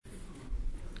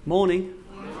Morning.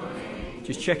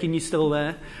 Just checking you're still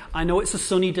there. I know it's a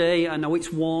sunny day. I know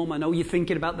it's warm. I know you're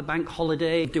thinking about the bank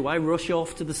holiday. Do I rush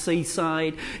off to the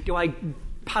seaside? Do I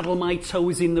paddle my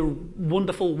toes in the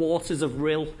wonderful waters of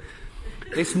Rhyl?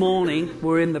 This morning,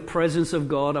 we're in the presence of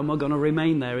God and we're going to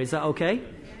remain there. Is that okay?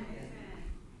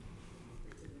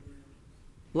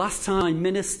 Last time I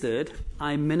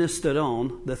ministered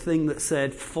on the thing that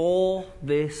said, for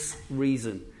this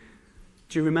reason.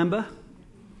 Do you remember?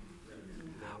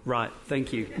 Right,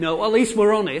 thank you. No, at least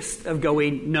we're honest of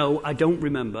going, no, I don't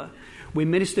remember. We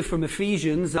ministered from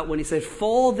Ephesians that when it said,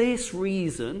 for this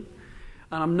reason,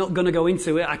 and I'm not going to go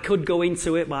into it. I could go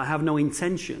into it, but I have no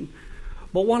intention.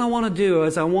 But what I want to do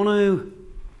is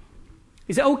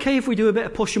is it okay if we do a bit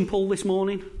of push and pull this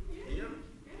morning?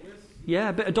 Yeah,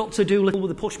 a bit of Dr. Dolittle with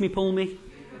the push me, pull me.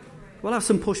 We'll have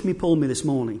some push me, pull me this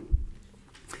morning.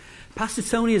 Pastor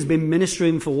Tony has been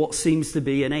ministering for what seems to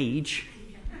be an age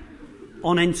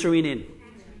on entering in.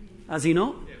 Has he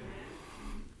not?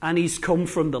 And he's come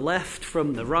from the left,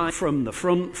 from the right, from the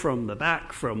front, from the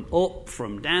back, from up,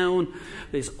 from down.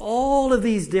 There's all of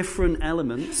these different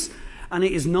elements. And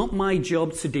it is not my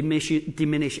job to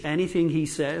diminish anything he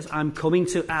says. I'm coming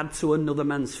to add to another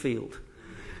man's field.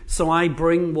 So I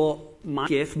bring what my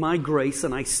gift, my grace,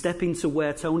 and I step into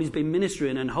where Tony's been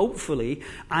ministering. And hopefully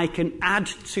I can add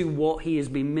to what he has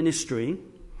been ministering.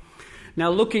 Now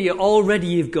look at you, already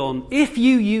you've gone, if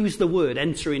you use the word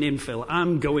entering in, Phil,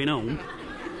 I'm going on.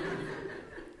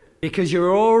 Because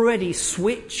you're already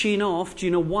switching off. Do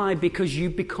you know why? Because you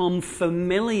become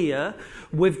familiar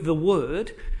with the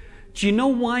word. Do you know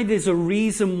why there's a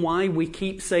reason why we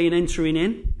keep saying entering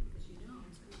in?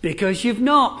 Because you've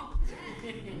not.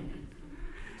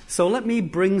 So let me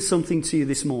bring something to you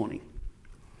this morning.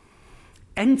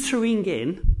 Entering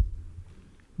in,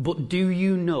 but do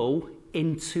you know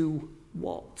into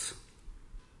what?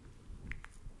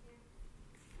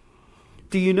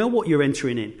 Do you know what you're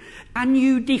entering in? Can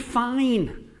you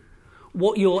define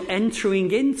what you're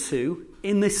entering into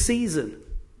in this season?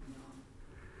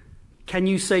 Can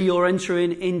you say you're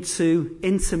entering into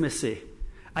intimacy?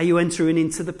 Are you entering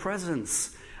into the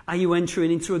presence? Are you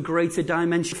entering into a greater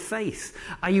dimension of faith?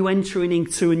 Are you entering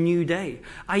into a new day?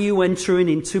 Are you entering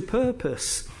into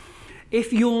purpose?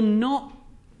 If you're not,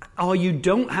 or you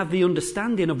don't have the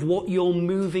understanding of what you're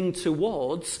moving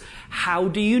towards, how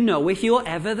do you know if you're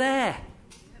ever there?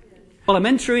 Well, I'm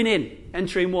entering in.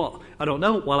 Entering what? I don't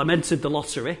know. Well, I've entered the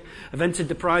lottery. I've entered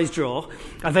the prize draw.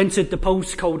 I've entered the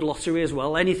postcode lottery as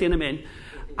well. Anything I'm in.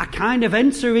 I kind of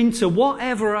enter into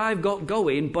whatever I've got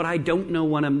going, but I don't know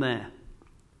when I'm there.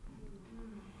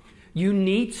 You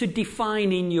need to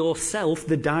define in yourself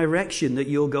the direction that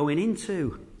you're going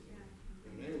into.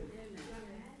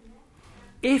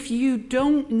 If you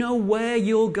don't know where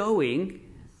you're going,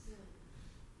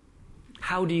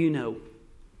 how do you know?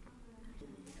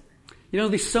 You know,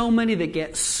 there's so many that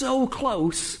get so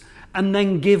close and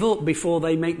then give up before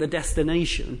they make the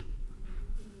destination.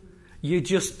 You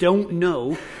just don't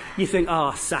know. You think,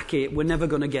 sack it, we're never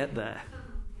going to get there.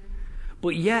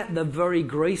 But yet the very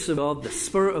grace of God, the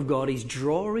Spirit of God, is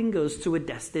drawing us to a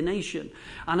destination.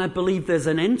 And I believe there's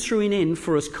an entering in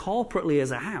for us corporately as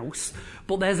a house,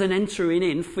 but there's an entering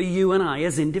in for you and I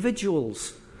as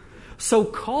individuals. So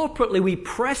corporately we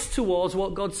press towards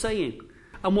what God's saying.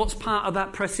 And what's part of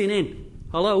that pressing in?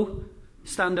 Hello?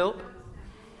 Stand up.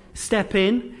 Step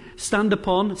in. Stand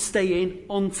upon. Stay in.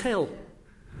 Until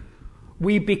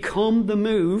we become the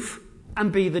move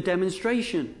and be the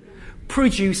demonstration.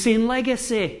 Producing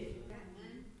legacy.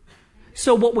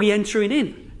 So what we entering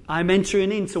in? I'm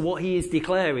entering into what he is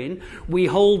declaring. We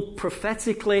hold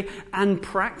prophetically and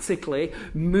practically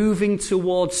moving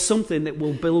towards something that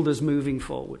will build us moving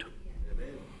forward.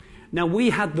 Now, we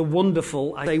had the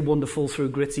wonderful, I say wonderful through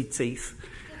gritted teeth,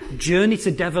 journey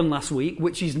to Devon last week,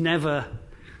 which is never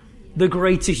the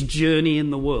greatest journey in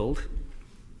the world.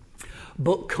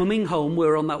 But coming home, we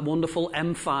were on that wonderful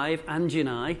M5, Angie and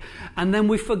I, and then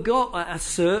we forgot at a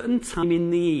certain time in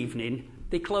the evening,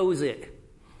 they close it.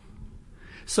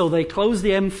 So they close the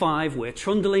M5, we're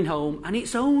trundling home, and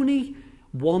it's only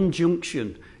one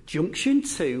junction. Junction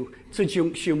 2 to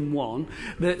Junction 1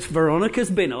 that Veronica's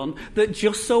been on that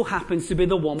just so happens to be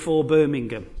the one for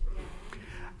Birmingham.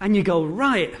 And you go,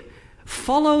 right,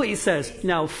 follow, it says,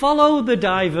 now follow the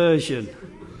diversion.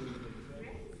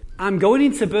 I'm going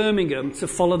into Birmingham to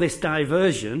follow this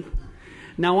diversion.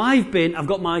 Now I've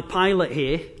got my pilot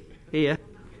here,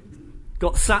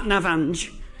 got Sat-Nav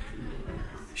Ange.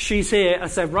 She's here. I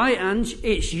said, right, Ange,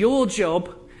 it's your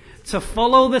job to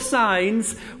follow the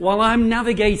signs while I'm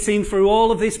navigating through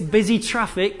all of this busy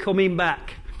traffic coming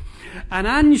back. And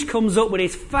Ange comes up with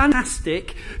his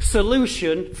fantastic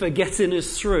solution for getting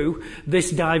us through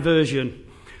this diversion.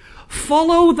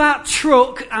 Follow that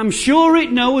truck, I'm sure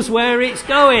it knows where it's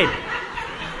going.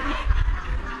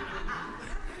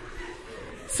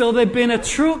 So there'd been a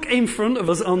truck in front of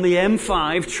us on the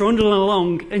M5 trundling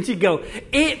along, and she'd go,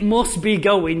 it must be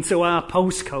going to our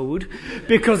postcode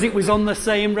because it was on the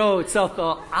same road. So I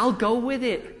thought, I'll go with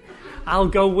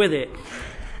it.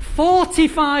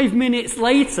 45 minutes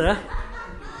later,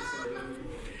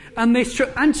 and this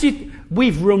truck,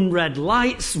 we've run red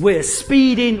lights, we're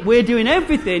speeding, we're doing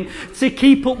everything to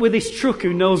keep up with this truck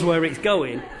who knows where it's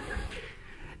going.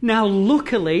 Now,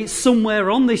 luckily, somewhere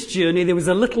on this journey, there was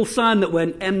a little sign that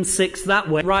went M6 that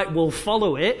way. Right, we'll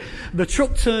follow it. The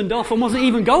truck turned off and wasn't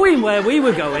even going where we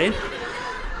were going.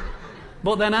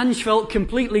 But then Ange felt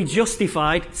completely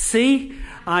justified. See,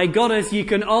 I got us. You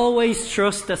can always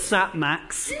trust a Sat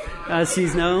Max, as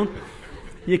she's known.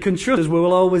 You can trust us. We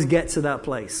will always get to that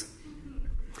place.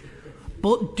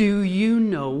 But do you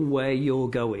know where you're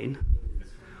going?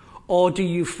 Or do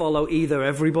you follow either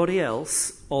everybody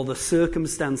else or the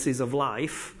circumstances of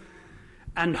life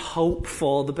and hope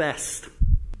for the best?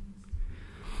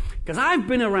 Because I've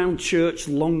been around church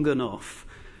long enough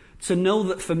to know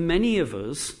that for many of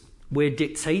us, we're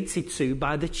dictated to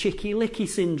by the chicky-licky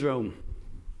syndrome.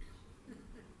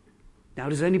 Now,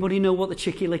 does anybody know what the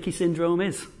chicky-licky syndrome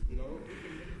is? No.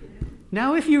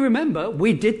 Now, if you remember,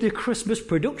 we did the Christmas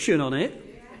production on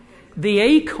it. The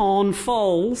acorn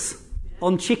falls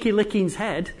on Chicky-Licking's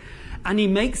head, and he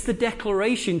makes the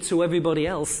declaration to everybody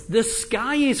else, the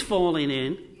sky is falling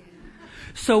in,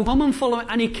 so come and follow,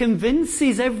 and he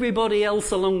convinces everybody else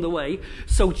along the way.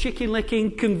 So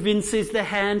Chicky-Licking convinces the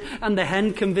hen, and the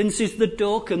hen convinces the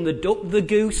duck, and the duck the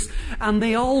goose, and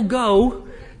they all go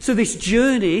to this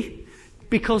journey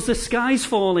because the sky's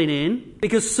falling in,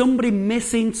 because somebody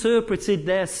misinterpreted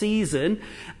their season,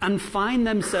 and find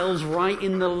themselves right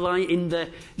in the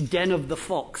den of the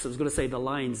fox. I was going to say the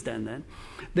lion's den then.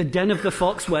 The den of the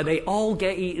fox where they all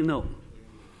get eaten up.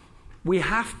 We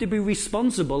have to be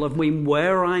responsible of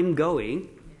where I'm going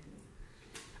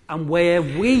and where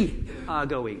we are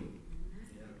going.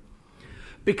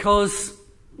 Because,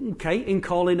 in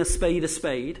calling a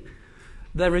spade,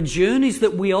 there are journeys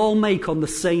that we all make on the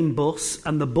same bus,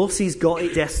 and the bus has got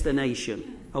its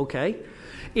destination, okay?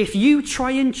 If you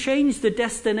try and change the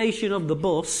destination of the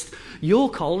bus, you're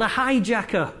called a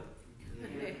hijacker.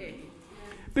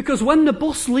 Because when the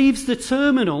bus leaves the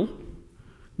terminal,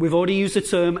 we've already used the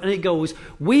term, and it goes,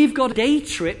 we've got a day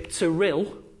trip to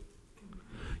Rhyl.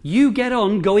 You get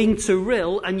on going to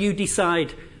Rhyl, and you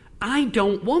decide, I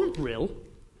don't want Rhyl.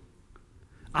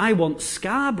 I want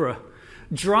Scarborough.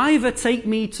 Driver, take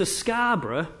me to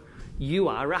Scarborough. You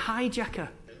are a hijacker.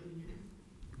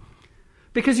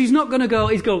 Because he's not going to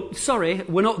go, sorry,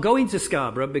 we're not going to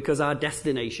Scarborough because our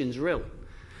destination's Rhyl.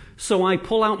 So I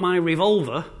pull out my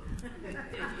revolver.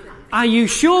 Are you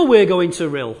sure we're going to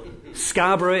Rhyl?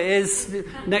 Scarborough it is.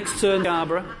 Next turn,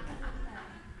 Scarborough.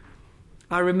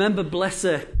 I remember, bless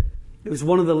her, it was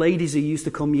one of the ladies who used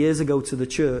to come years ago to the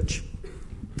church.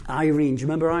 Irene. Do you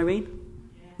remember Irene?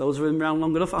 Those who have been around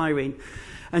long enough, Irene.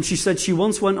 And she said she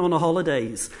once went on a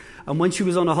holidays. And when she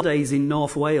was on a holidays in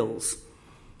North Wales,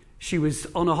 she was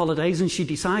on her holidays and she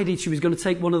decided she was going to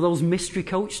take one of those mystery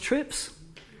coach trips.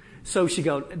 So she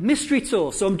goes, mystery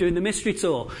tour. So I'm doing the mystery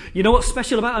tour. You know what's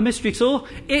special about a mystery tour?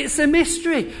 It's a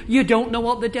mystery. You don't know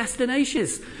what the destination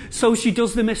is. So she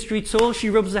does the mystery tour. She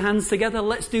rubs her hands together.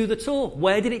 Let's do the tour.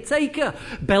 Where did it take her?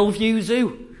 Bellevue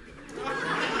Zoo.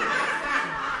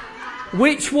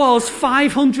 Which was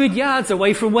 500 yards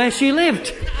away from where she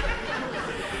lived.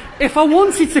 If I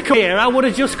wanted to come here, I would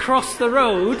have just crossed the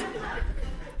road.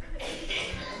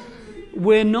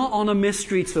 We're not on a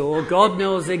mystery tour. God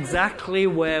knows exactly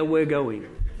where we're going.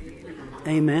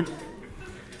 Amen.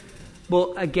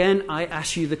 But again, I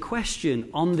ask you the question,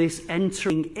 on this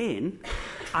entering in,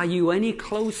 are you any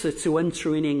closer to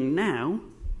entering in now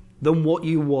than what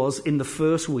you was in the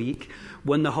first week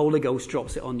when the Holy Ghost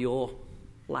drops it on your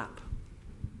lap?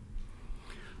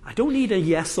 I don't need a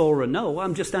yes or a no.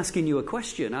 I'm just asking you a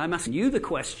question. I'm asking you the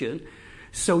question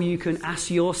so you can ask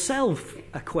yourself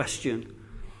a question.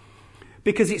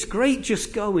 Because it's great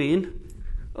just going,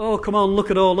 oh, come on, look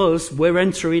at all us. We're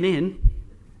entering in.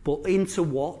 But into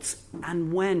what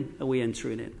and when are we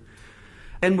entering in?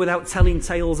 And without telling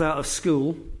tales out of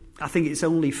school, I think it's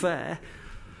only fair.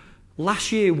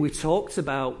 Last year we talked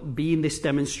about being this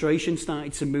demonstration,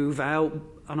 started to move out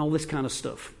and all this kind of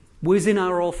stuff. We was in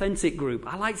our authentic group.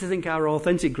 I like to think our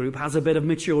authentic group has a bit of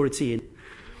maturity in it.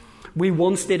 We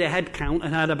once did a head count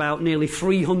and had about nearly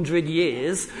 300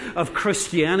 years of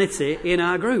Christianity in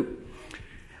our group.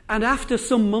 And after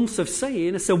some months of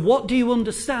saying, I said, what do you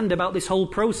understand about this whole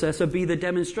process of Be the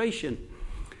Demonstration?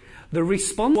 The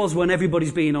response was, when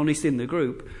everybody's being honest in the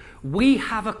group, we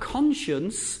have a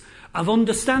conscience of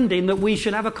understanding that we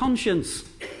should have a conscience.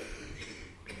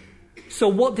 So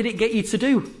what did it get you to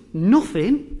do?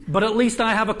 Nothing, but at least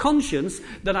I have a conscience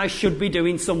that I should be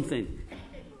doing something.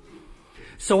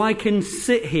 So I can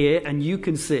sit here, and you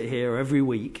can sit here every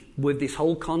week with this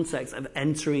whole context of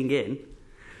entering in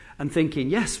and thinking,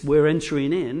 yes, we're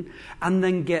entering in, and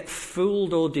then get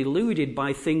fooled or deluded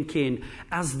by thinking,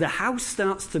 as the house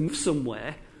starts to move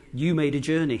somewhere, you made a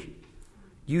journey.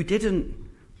 You didn't.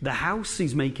 The house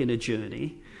is making a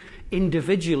journey.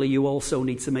 Individually, you also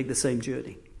need to make the same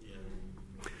journey.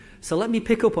 So let me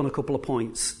pick up on a couple of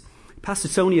points. Pastor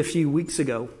Tony, a few weeks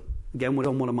ago, again, was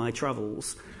on one of my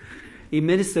travels. He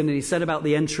ministered and he said about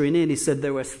the entering in, he said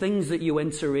there are things that you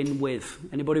enter in with.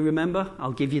 Anybody remember?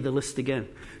 I'll give you the list again,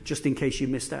 just in case you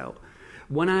missed out.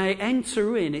 When I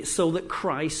enter in, it's so that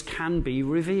Christ can be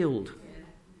revealed.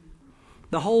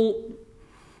 The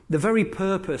very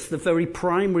purpose, the very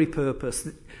primary purpose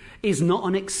is not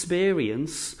an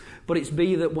experience, but it's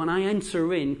be that when I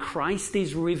enter in, Christ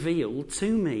is revealed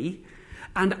to me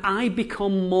and I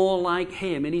become more like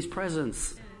him in his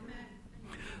presence.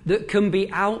 That can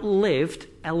be outlived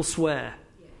elsewhere.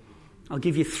 I'll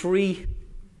give you 3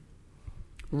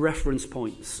 reference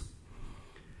points.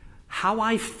 How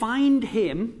I find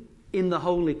him in the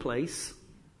holy place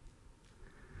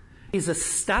is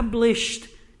established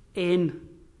in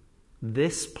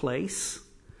this place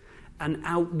and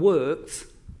outworked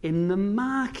in the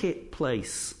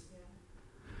marketplace.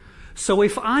 So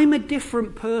if I'm a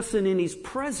different person in his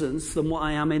presence than what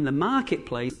I am in the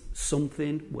marketplace,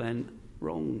 something went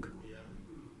wrong.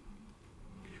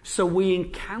 So we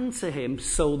encounter him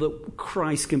so that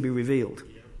Christ can be revealed.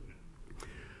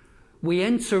 We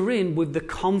enter in with the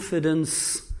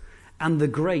confidence and the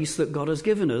grace that God has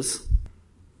given us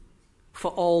for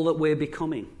all that we're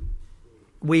becoming.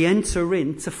 We enter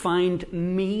in to find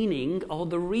meaning or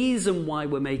the reason why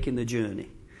we're making the journey.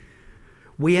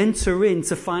 We enter in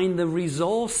to find the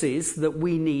resources that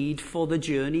we need for the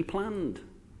journey planned.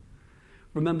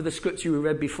 Remember the scripture we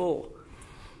read before.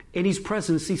 In his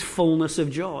presence is fullness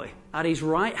of joy. At his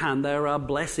right hand there are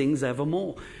blessings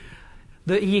evermore.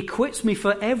 That he equips me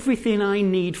for everything I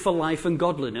need for life and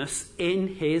godliness in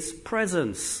his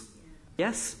presence.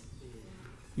 Yes?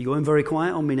 You're going very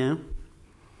quiet on me now.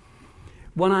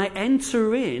 When I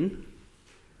enter in,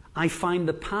 I find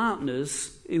the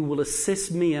partners who will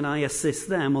assist me and I assist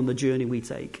them on the journey we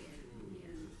take.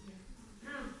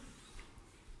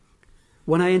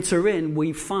 When I enter in,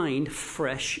 we find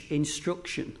fresh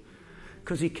instruction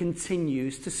because he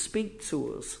continues to speak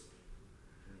to us.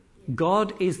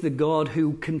 God is the God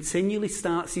who continually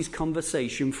starts his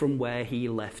conversation from where he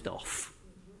left off.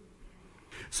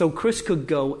 So Chris could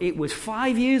go, it was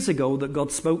 5 years ago that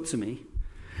God spoke to me.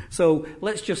 So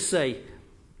let's just say,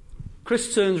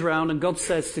 Chris turns around and God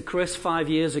says to Chris 5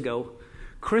 years ago,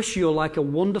 Chris, you're like a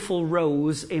wonderful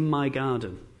rose in my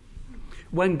garden.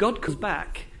 When God comes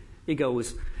back, he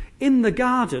goes, in the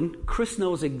garden, Chris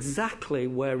knows exactly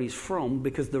where he's from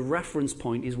because the reference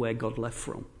point is where God left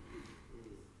from.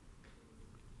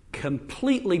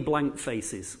 Completely blank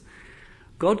faces.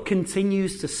 God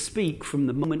continues to speak from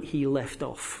the moment he left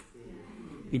off.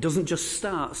 He doesn't just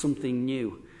start something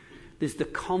new. There's the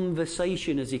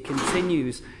conversation as he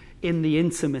continues in the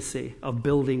intimacy of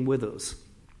building with us.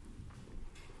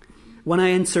 When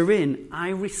I enter in, I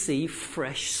receive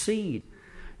fresh seed.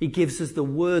 He gives us the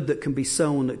word that can be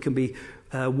sown, that can be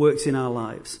worked in our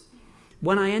lives.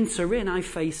 When I enter in, I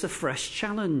face a fresh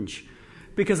challenge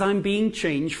because I'm being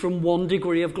changed from one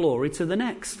degree of glory to the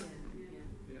next.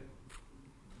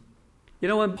 You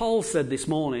know, when Paul said this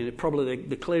morning, probably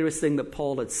the clearest thing that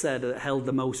Paul had said that held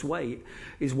the most weight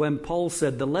is when Paul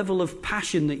said the level of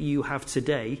passion that you have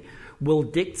today will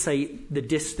dictate the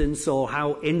distance or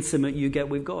how intimate you get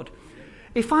with God.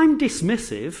 If I'm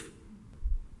dismissive,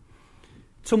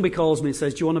 somebody calls me and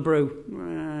says, do you want a brew?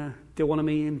 Do you want to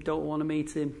meet him? Don't want to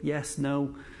meet him? Yes,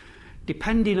 no.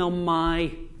 Depending on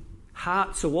my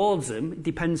heart towards him, it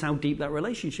depends how deep that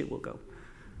relationship will go.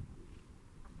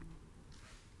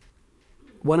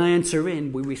 When I enter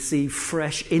in, we receive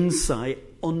fresh insight,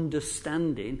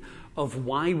 understanding of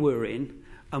why we're in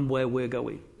and where we're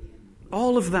going.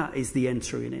 All of that is the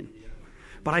entering in.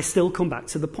 But I still come back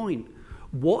to the point.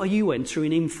 What are you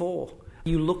entering in for? Are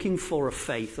you looking for a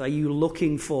faith? Are you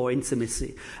looking for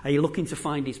intimacy? Are you looking to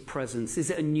find his presence? Is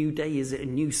it a new day? Is it a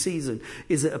new season?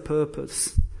 Is it a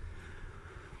purpose?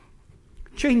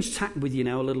 Change tack with you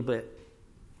now a little bit.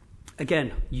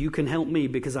 Again, you can help me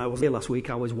because I was here last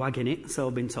week. I was wagging it, so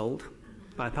I've been told,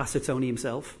 by Pastor Tony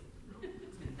himself.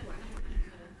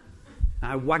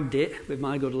 I wagged it with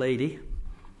my good lady.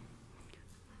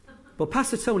 But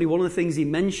Pastor Tony, one of the things he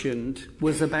mentioned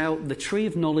was about the tree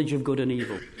of knowledge of good and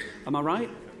evil. Am I right?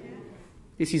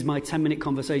 This is my 10-minute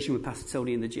conversation with Pastor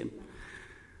Tony in the gym.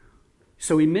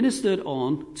 So he ministered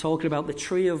on talking about the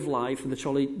tree of life and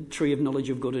the tree of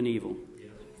knowledge of good and evil.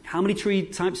 How many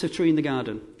types of tree in the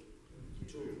garden?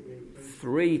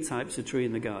 3 types of tree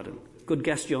in the garden. Good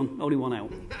guess, John. Only one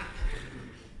out.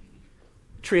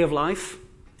 Tree of life,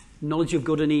 knowledge of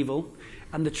good and evil,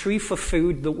 and the tree for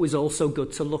food that was also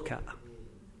good to look at.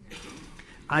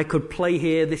 I could play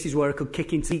here. This is where I could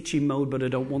kick into teaching mode, but I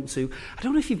don't want to. I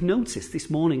don't know if you've noticed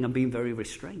this morning I'm being very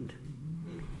restrained.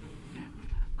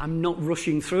 I'm not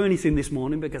rushing through anything this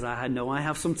morning because I know I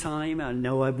have some time. I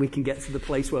know we can get to the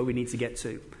place where we need to get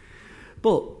to.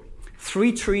 But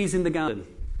 3 trees in the garden.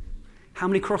 How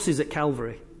many crosses at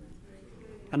Calvary?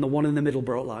 And the one in the middle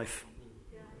brought life.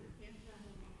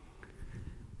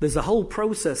 There's a whole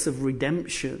process of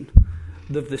redemption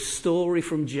of the story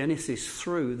from Genesis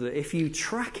through that if you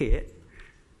track it,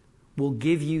 will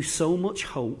give you so much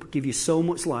hope, give you so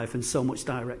much life and so much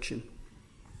direction.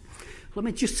 Let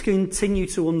me just continue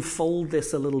to unfold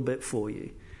this a little bit for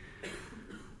you.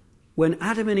 When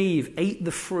Adam and Eve ate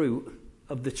the fruit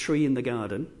of the tree in the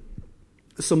garden,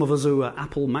 some of us who are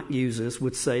Apple Mac users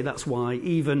would say that's why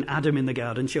even Adam in the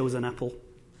garden chose an apple.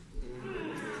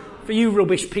 For you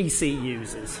rubbish PC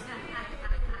users.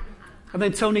 And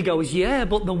then Tony goes, yeah,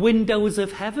 but the windows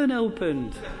of heaven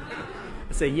opened.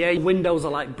 I say, yeah, windows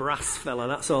are like brass, fella,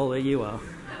 that's all that you are.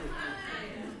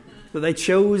 But they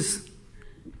chose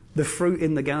the fruit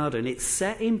in the garden. It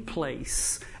set in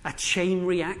place a chain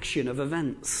reaction of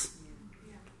events.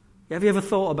 Have you ever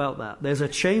thought about that? There's a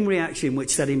chain reaction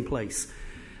which set in place.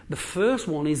 The first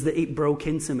one is that it broke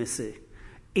intimacy.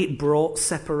 It brought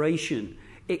separation.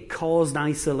 It caused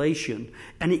isolation.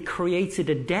 And it created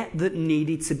a debt that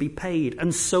needed to be paid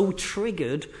and so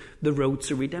triggered the road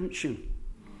to redemption.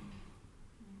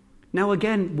 Now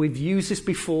again, we've used this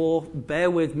before. Bear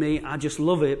with me. I just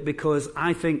love it because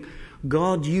I think,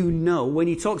 God, you know, when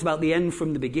he talks about the end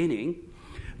from the beginning,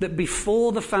 that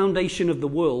before the foundation of the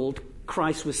world,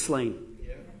 Christ was slain.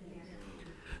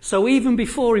 So even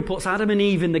before he puts Adam and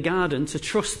Eve in the garden to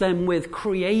trust them with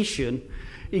creation,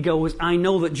 he goes, I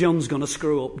know that John's going to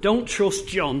screw up. Don't trust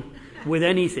John with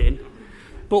anything.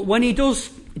 But when he does,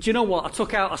 do you know what? I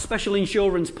took out a special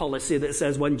insurance policy that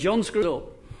says when John screws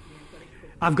up,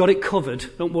 I've got it covered.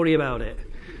 Don't worry about it.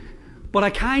 But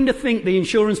I kind of think the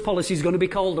insurance policy is going to be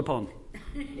called upon.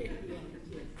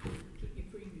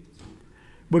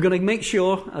 We're going to make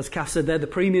sure, as Kath said there, the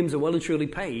premiums are well and truly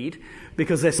paid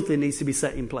because there's something that needs to be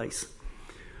set in place.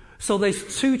 So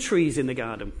there's 2 trees in the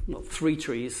garden. Not 3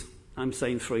 trees. I'm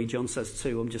saying 3. John says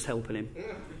 2. I'm just helping him.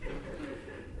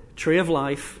 Tree of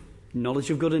life, knowledge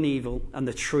of good and evil, and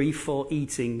the tree for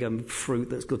eating and fruit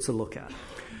that's good to look at.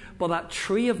 But that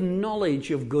tree of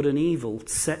knowledge of good and evil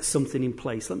sets something in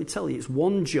place. Let me tell you, it's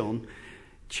 1 John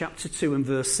chapter 2 and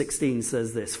verse 16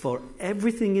 says this, for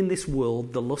everything in this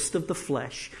world, the lust of the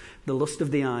flesh, the lust of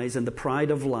the eyes, and the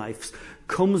pride of life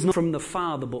comes not from the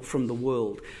Father, but from the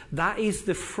world. That is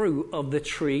the fruit of the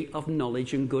tree of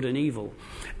knowledge and good and evil.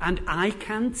 And I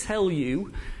can tell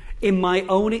you, in my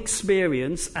own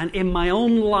experience and in my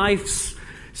own life's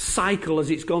cycle as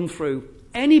it's gone through,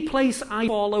 any place I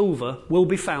fall over will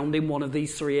be found in one of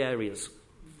these 3 areas.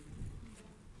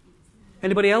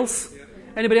 Anybody else?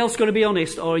 Anybody else going to be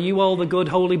honest? Or are you all the good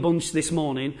holy bunch this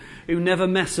morning who never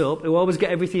mess up, who always get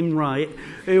everything right,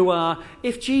 who are,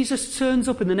 if Jesus turns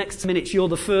up in the next minutes, you're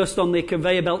the first on the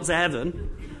conveyor belt to heaven?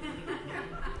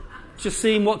 Just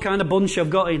seeing what kind of bunch I've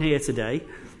got in here today.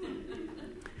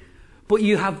 But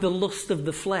you have the lust of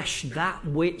the flesh, that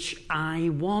which I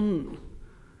want.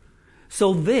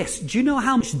 So this, do you know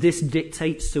how much this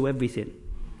dictates to everything?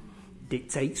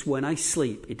 Dictates when I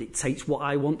sleep. It dictates what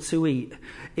I want to eat.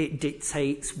 It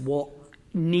dictates what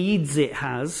needs it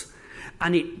has.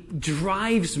 And it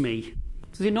drives me.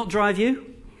 Does it not drive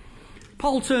you?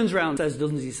 Paul turns around and says,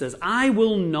 doesn't he? He says, I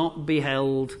will not be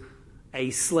held a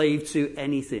slave to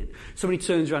anything. So when he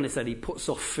turns around and said he puts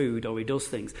off food or he does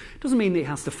things, it doesn't mean that he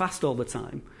has to fast all the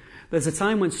time. There's a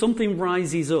time when something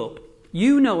rises up.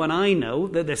 You know and I know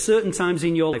that there's certain times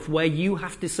in your life where you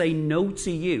have to say no to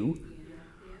you,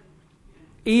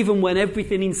 even when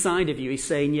everything inside of you is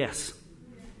saying yes.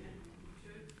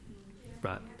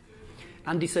 Right.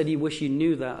 Andy said he wished you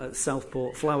knew that at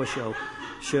Southport Flower Show,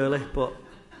 Shirley, but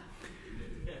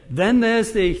then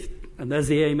there's the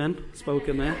amen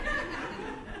spoken there.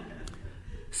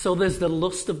 So there's the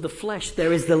lust of the flesh.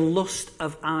 There is the lust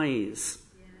of eyes.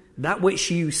 That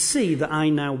which you see that I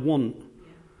now want.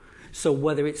 So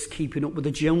whether it's keeping up with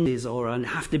the Joneses or I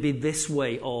have to be this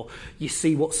way or you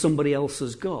see what somebody else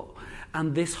has got.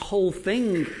 And this whole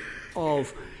thing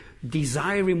of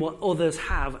desiring what others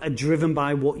have are driven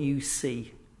by what you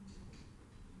see.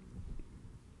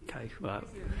 Okay, right.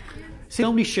 See,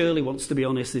 only Shirley wants to be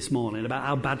honest this morning about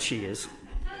how bad she is.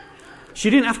 She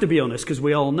didn't have to be honest because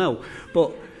we all know.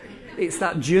 But it's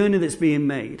that journey that's being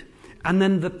made. And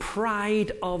then the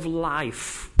pride of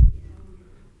life.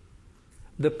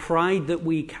 The pride that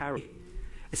we carry,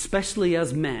 especially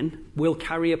as men, we'll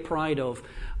carry a pride of,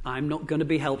 I'm not going to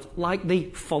be helped. Like the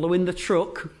following the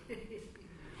truck.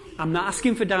 I'm not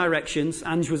asking for directions.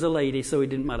 Ange was a lady, so it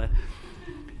didn't matter.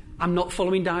 I'm not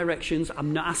following directions.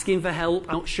 I'm not asking for help.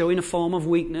 I'm not showing a form of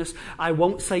weakness. I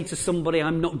won't say to somebody,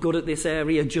 I'm not good at this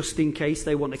area, just in case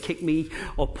they want to kick me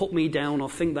or put me down or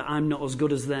think that I'm not as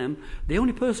good as them. The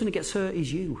only person who gets hurt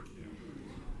is you.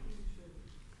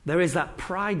 There is that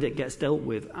pride that gets dealt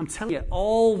with. I'm telling you,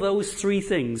 all those three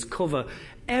things cover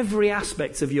every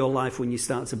aspect of your life when you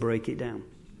start to break it down.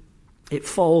 It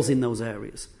falls in those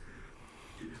areas.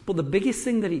 But the biggest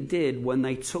thing that it did when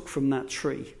they took from that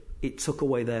tree, it took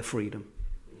away their freedom.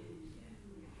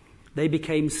 They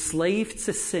became slaves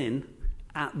to sin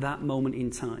at that moment in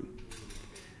time.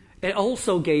 It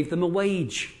also gave them a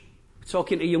wage.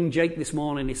 Talking to young Jake this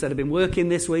morning, he said, I've been working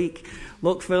this week.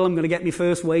 Look, Phil, I'm going to get my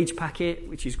first wage packet,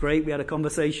 which is great. We had a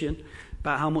conversation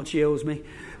about how much he owes me.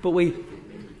 But we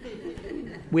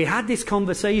had this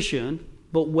conversation,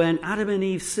 but when Adam and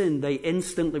Eve sinned, they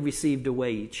instantly received a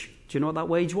wage. Do you know what that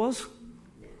wage was?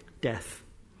 Death.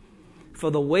 For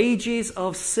the wages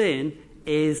of sin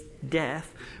is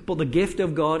death, but the gift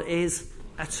of God is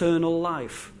eternal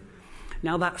life.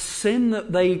 Now that sin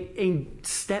that they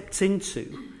stepped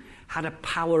into had a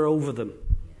power over them.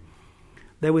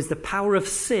 There was the power of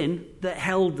sin that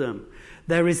held them.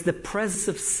 There is the presence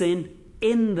of sin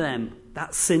in them,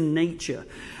 that sin nature.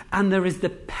 And there is the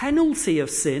penalty of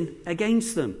sin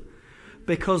against them,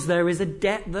 because there is a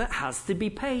debt that has to be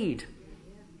paid.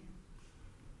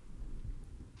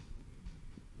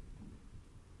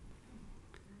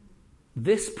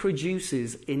 This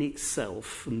produces in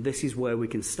itself, and this is where we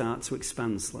can start to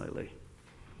expand slightly,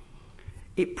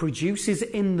 it produces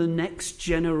in the next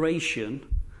generation,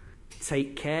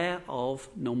 take care of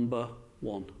number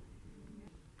one.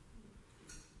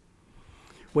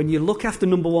 When you look after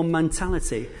number one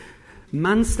mentality,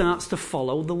 man starts to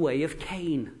follow the way of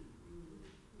Cain.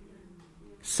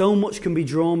 So much can be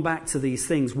drawn back to these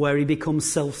things where he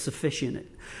becomes self-sufficient,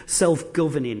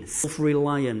 self-governing,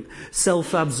 self-reliant,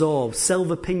 self-absorbed,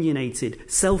 self-opinionated,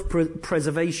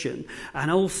 self-preservation, and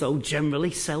also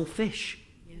generally selfish.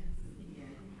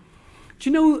 Do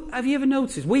you know, have you ever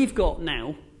noticed, we've got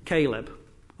now Caleb,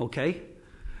 okay?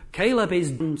 Caleb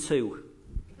is done too.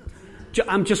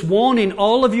 I'm just warning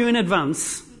all of you in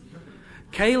advance.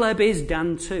 Caleb is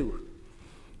Dan too.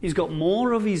 He's got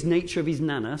more of his nature of his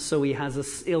nana, so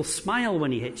he'll smile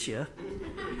when he hits you,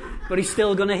 but he's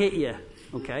still going to hit you,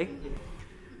 okay?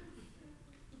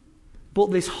 But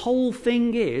this whole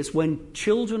thing is, when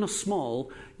children are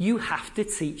small, you have to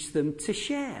teach them to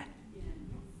share.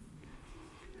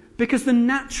 Because the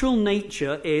natural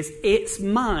nature is, it's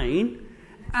mine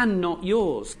and not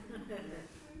yours.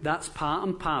 That's part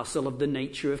and parcel of the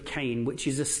nature of Cain, which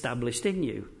is established in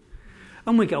you.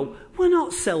 And we go, we're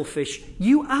not selfish.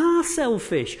 You are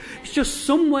selfish. It's just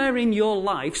somewhere in your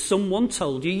life someone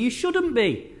told you shouldn't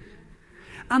be.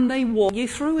 And they walk you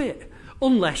through it,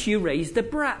 unless you raised a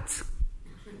brat.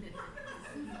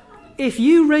 If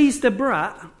you raised a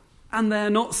brat and they're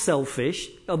not selfish,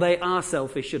 or they are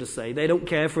selfish, should I say, they don't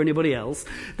care for anybody else,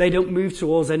 they don't move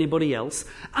towards anybody else,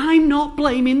 I'm not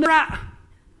blaming the brat.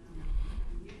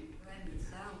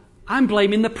 I'm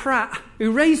blaming the prat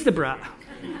who raised the brat.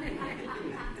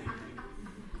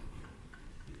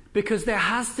 Because there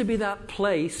has to be that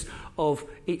place of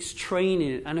its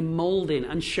training and a moulding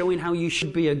and showing how you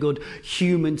should be a good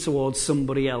human towards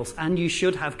somebody else. And you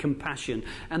should have compassion.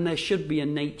 And there should be a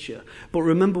nature. But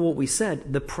remember what we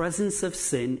said. The presence of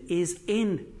sin is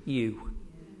in you.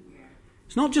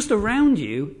 It's not just around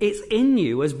you. It's in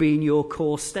you as being your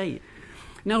core state.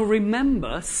 Now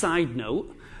remember, side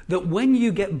note, that when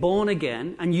you get born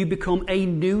again and you become a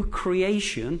new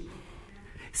creation,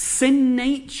 sin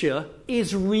nature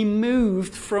is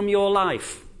removed from your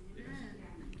life.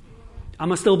 Am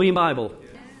I still being Bible?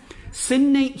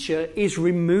 Sin nature is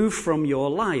removed from your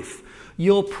life.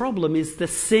 Your problem is the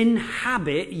sin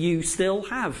habit you still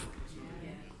have.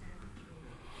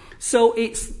 So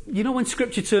it's, you know when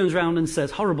Scripture turns around and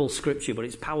says, horrible Scripture, but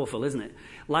it's powerful, isn't it?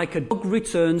 like a dog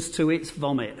returns to its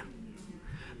vomit.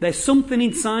 There's something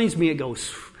inside me that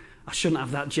goes, I shouldn't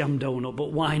have that jam donut,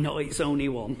 but why not? It's only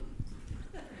one.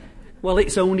 Well,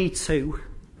 it's only two.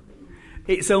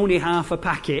 It's only half a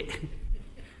packet.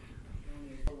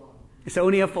 It's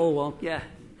only a full one, yeah.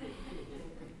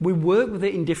 We work with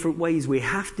it in different ways. We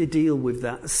have to deal with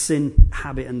that sin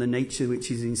habit and the nature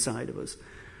which is inside of us.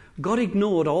 God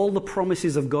ignored all the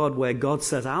promises of God where God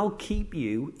says, I'll keep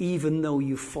you even though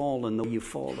you've fallen,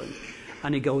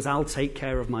 And he goes, I'll take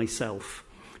care of myself.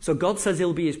 So God says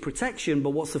he'll be his protection,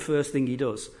 but what's the first thing he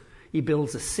does? He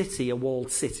builds a city, a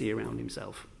walled city around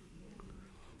himself.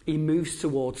 He moves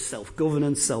towards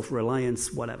self-governance,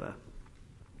 self-reliance, whatever.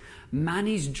 Man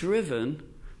is driven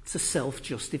to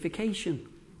self-justification.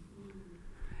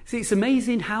 See, it's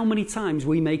amazing how many times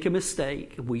we make a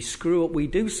mistake, we screw up, we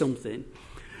do something,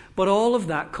 but all of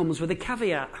that comes with a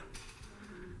caveat.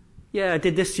 Yeah, I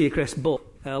did this to you, Chris, but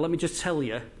let me just tell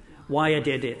you why I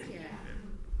did it.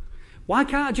 Why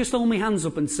can't I just hold my hands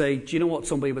up and say, do you know what,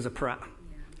 somebody was a prat?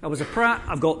 I was a prat,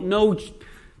 I've got no...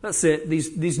 That's it,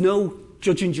 there's no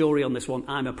judge and jury on this one,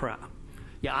 I'm a prat.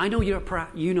 Yeah, I know you're a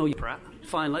prat, you know you're a prat.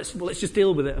 Fine, let's just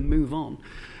deal with it and move on.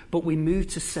 But we move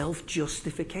to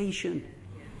self-justification.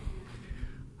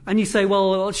 And you say,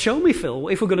 well, show me, Phil.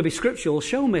 If we're going to be scriptural,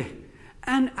 show me.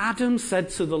 And Adam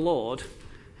said to the Lord,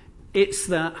 it's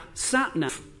that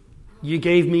sat-nav you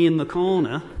gave me in the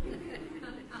corner.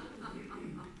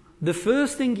 The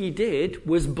first thing he did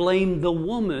was blame the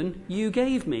woman you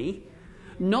gave me,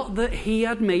 not that he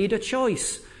had made a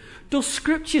choice. Does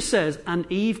Scripture says, and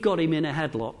Eve got him in a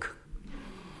headlock,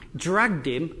 dragged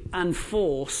him and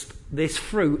forced this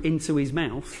fruit into his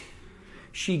mouth.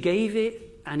 She gave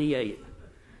it and he ate.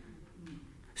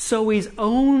 So his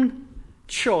own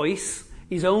choice,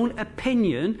 his own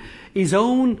opinion, his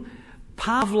own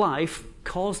path of life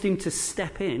caused him to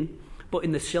step in, but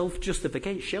in the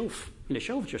self-justification,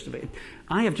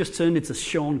 I have just turned into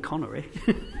Sean Connery.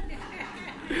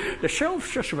 The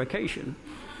self-justification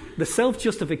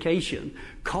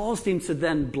caused him to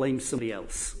then blame somebody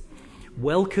else.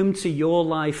 Welcome to your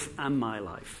life and my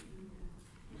life.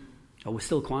 Oh, we're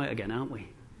still quiet again, aren't we?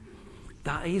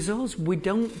 That is us. We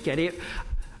don't get it.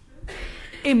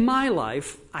 In my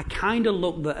life, I kind of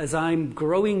look that as I'm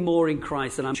growing more in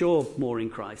Christ, and I'm sure more in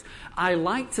Christ, I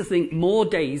like to think more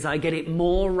days I get it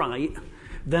more right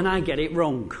than I get it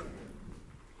wrong.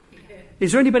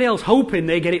 Is there anybody else hoping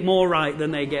they get it more right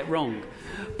than they get wrong?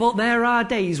 But there are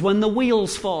days when the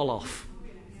wheels fall off.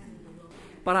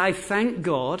 But I thank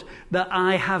God that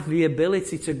I have the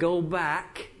ability to go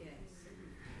back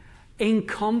in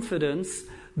confidence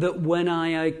that when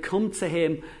I come to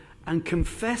him and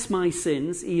confess my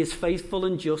sins, he is faithful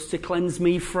and just to cleanse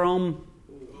me from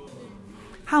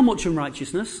how much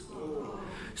unrighteousness?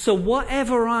 So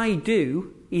whatever I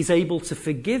do, he's able to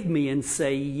forgive me and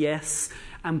say yes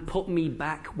and put me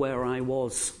back where I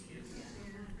was.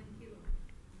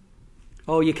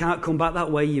 Oh, you can't come back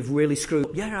that way, you've really screwed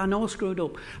up. Yeah, I know I screwed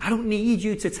up. I don't need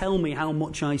you to tell me how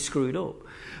much I screwed up.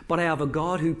 But I have a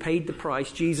God who paid the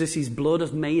price. Jesus, his blood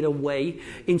has made a way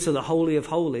into the Holy of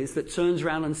Holies that turns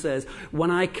around and says,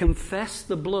 when I confess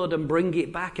the blood and bring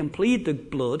it back and plead the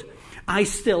blood, I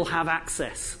still have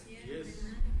access. Yes.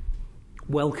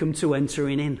 Welcome to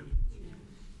entering in.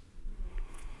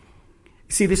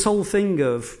 See, this whole thing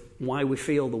of why we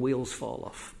feel the wheels fall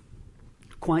off.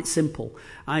 Quite simple.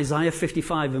 Isaiah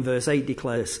 55 and verse 8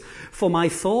 declares, for my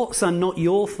thoughts are not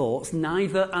your thoughts,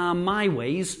 neither are my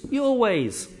ways your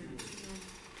ways.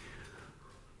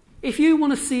 If you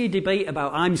want to see a debate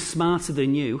about I'm smarter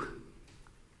than you,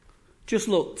 just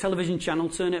look, television channel,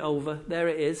 turn it over. There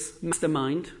it is,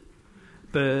 Mastermind.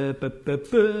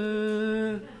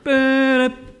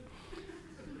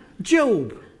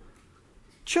 Job,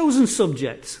 chosen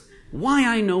subject, why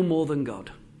I know more than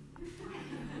God.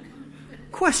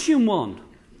 Question 1.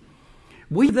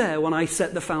 Were you there when I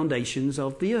set the foundations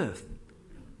of the earth?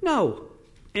 No.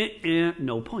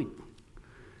 No point.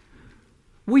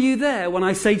 Were you there when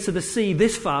I say to the sea,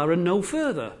 this far and no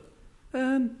further?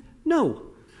 No.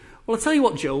 Well, I'll tell you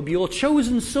what, Job, your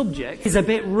chosen subject is a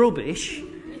bit rubbish.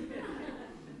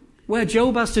 Where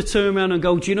Job has to turn around and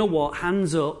go, do you know what?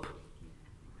 Hands up.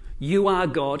 You are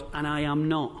God and I am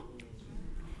not.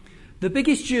 The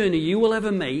biggest journey you will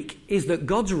ever make is that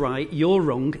God's right, you're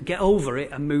wrong, get over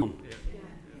it and move on.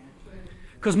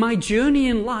 Because my journey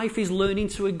in life is learning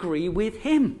to agree with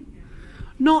him,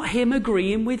 not him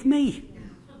agreeing with me.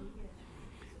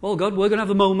 Well, God, we're going to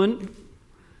have a moment.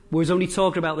 We was only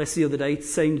talking about this the other day,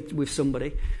 saying with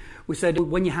somebody. We said,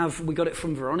 we got it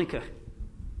from Veronica.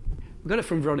 We got it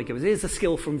from Veronica. Here's a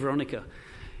skill from Veronica.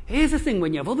 Here's the thing,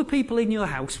 when you have other people in your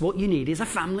house, what you need is a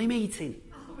family meeting.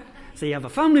 So you have a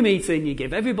family meeting, you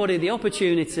give everybody the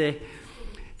opportunity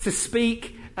to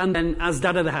speak, and then as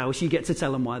dad of the house, you get to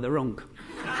tell them why they're wrong.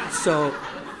 So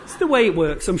it's the way it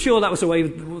works. I'm sure that was the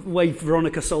way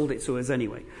Veronica sold it to us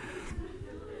anyway.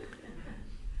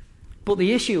 But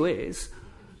the issue is,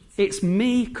 it's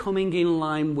me coming in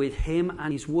line with him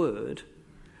and his word,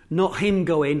 not him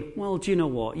going, well, do you know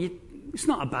what? It's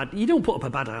not a bad... You don't put up a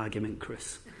bad argument,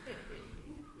 Chris.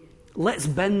 Let's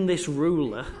bend this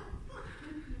ruler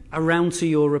around to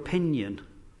your opinion.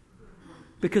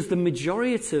 Because the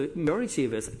majority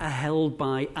of us are held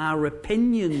by our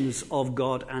opinions of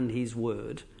God and his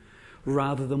word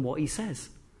rather than what he says.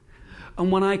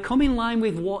 And when I come in line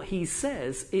with what he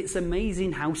says, it's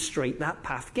amazing how straight that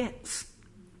path gets.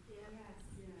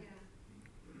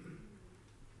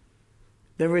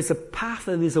 There is a path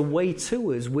and there's a way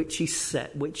to us which is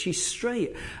set, which is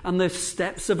straight. And the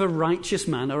steps of a righteous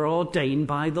man are ordained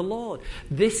by the Lord.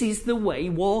 This is the way,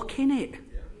 walk in it.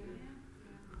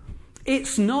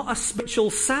 It's not a spiritual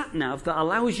sat-nav that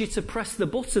allows you to press the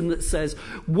button that says,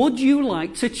 would you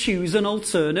like to choose an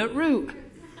alternate route?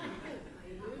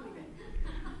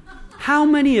 How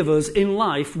many of us in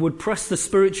life would press the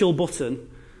spiritual button,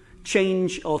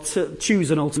 change or choose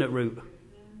an alternate route?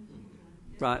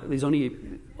 Right, there's only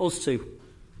us two.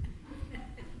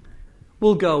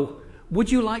 We'll go,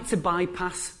 would you like to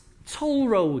bypass toll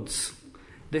roads?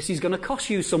 This is going to cost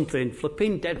you something.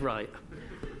 Flipping dead right.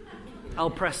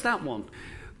 I'll press that one.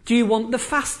 Do you want the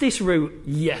fastest route?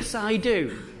 Yes, I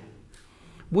do.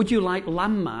 Would you like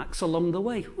landmarks along the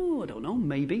way? Oh, I don't know,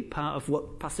 maybe. Part of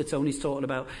what Pastor Tony's talking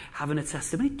about, having a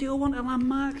testimony. Do I want a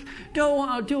landmark? Do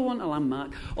I want a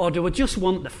landmark? Or do I just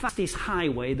want the fastest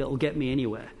highway that'll get me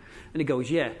anywhere? And he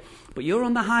goes, yeah, but you're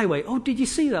on the highway. Oh, did you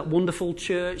see that wonderful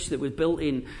church that was built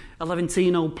in 11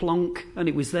 Plonk? And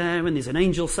it was there, and there's an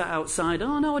angel sat outside.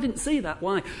 Oh, no, I didn't see that.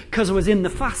 Why? Because I was in the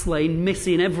fast lane,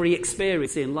 missing every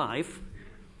experience in life.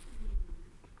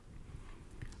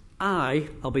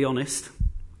 I'll be honest,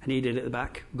 and he did at the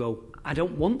back, go, I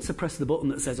don't want to press the button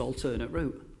that says alternate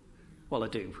route. Well, I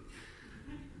do.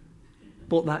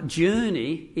 But that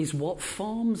journey is what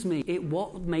forms me. It's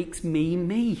what makes me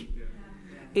me.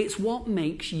 It's what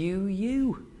makes you,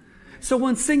 you. So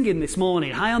when singing this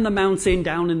morning, high on the mountain,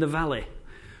 down in the valley,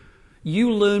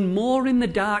 you learn more in the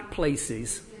dark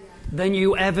places than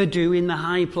you ever do in the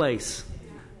high place.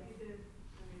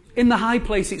 In the high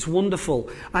place, it's wonderful.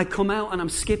 I come out and I'm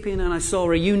skipping and I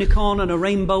saw a unicorn and a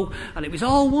rainbow and it was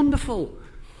all wonderful.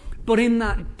 But in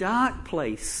that dark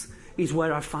place is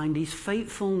where I find his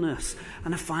faithfulness,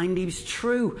 and I find he's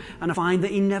true, and I find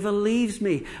that he never leaves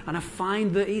me, and I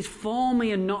find that he's for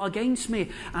me and not against me,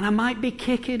 and I might be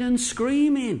kicking and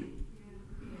screaming.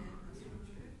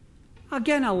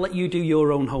 Again, I'll let you do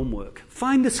your own homework.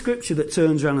 Find the scripture that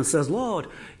turns around and says, Lord,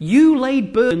 you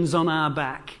laid burdens on our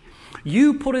back.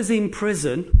 You put us in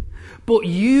prison, but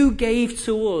you gave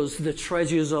to us the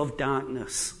treasures of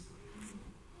darkness.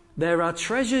 There are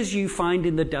treasures you find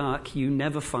in the dark you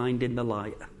never find in the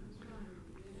light.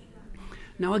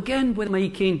 Now again, we're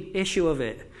making issue of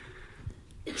it.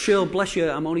 Sure, bless you,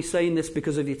 I'm only saying this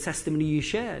because of your testimony you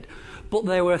shared. But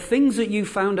there were things that you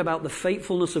found about the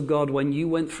faithfulness of God when you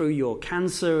went through your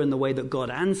cancer and the way that God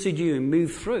answered you and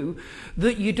moved through,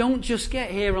 that you don't just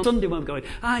get here on Sunday when I'm going,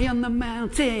 I am the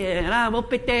mountain, I will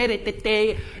be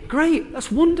there. Great,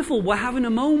 that's wonderful, we're having a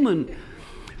moment.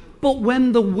 But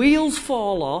when the wheels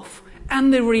fall off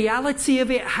and the reality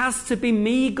of it has to be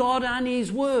me, God, and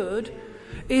his word,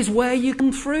 is where you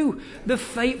come through the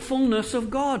faithfulness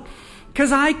of God.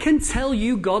 Because I can tell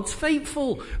you God's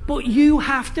faithful, but you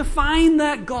have to find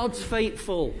that God's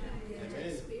faithful.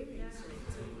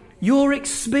 Your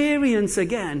experience,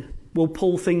 again, will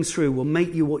pull things through, will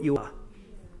make you what you are.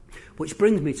 Which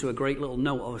brings me to a great little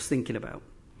note I was thinking about.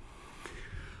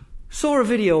 Saw a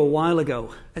video a while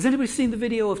ago. Has anybody seen the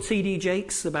video of T.D.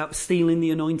 Jakes about stealing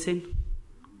the anointing?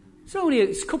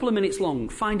 It's a couple of minutes long.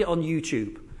 Find it on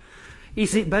YouTube.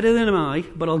 He's it better than I,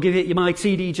 but I'll give you my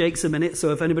T.D. Jakes a minute,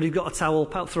 so if anybody's got a towel,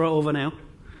 throw it over now.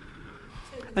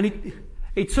 And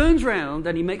he turns around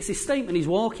and he makes this statement. He's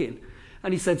walking.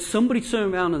 And he said, somebody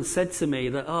turned around and said to me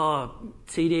that,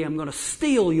 T.D., I'm going to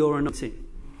steal your anointing.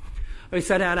 Or he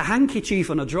said, I had a handkerchief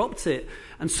and I dropped it.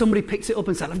 And somebody picked it up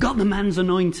and said, I've got the man's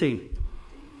anointing.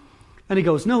 And he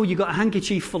goes, no, you got a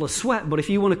handkerchief full of sweat, but if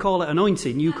you want to call it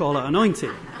anointing, you call it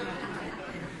anointing.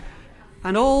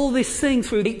 And all this thing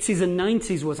through the 80s and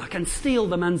 90s was, I can steal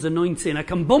the man's anointing. I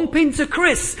can bump into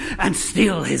Chris and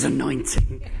steal his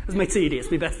anointing. That's my TD. It's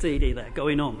my best TD there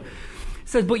going on. He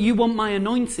says, but you want my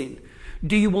anointing.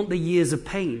 Do you want the years of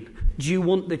pain? Do you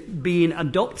want the being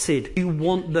adopted? Do you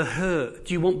want the hurt?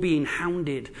 Do you want being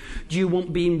hounded? Do you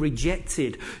want being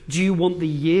rejected? Do you want the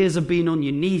years of being on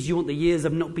your knees? Do you want the years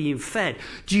of not being fed?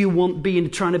 Do you want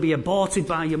trying to be aborted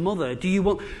by your mother? Do you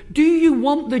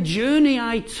want the journey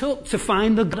I took to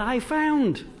find the God I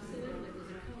found?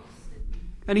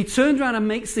 And he turns around and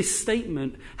makes this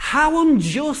statement. How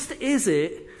unjust is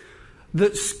it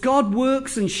that God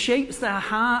works and shapes the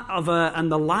heart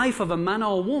and the life of a man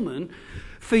or woman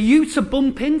for you to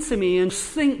bump into me and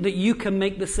think that you can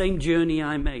make the same journey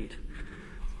I made?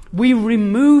 We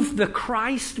remove the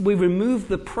Christ, we remove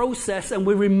the process, and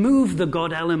we remove the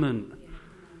God element.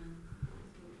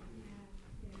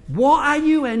 What are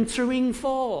you entering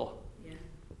for?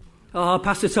 Oh,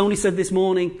 Pastor Tony said this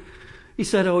morning, he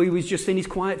said, he was just in his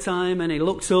quiet time and he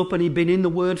looked up and he'd been in the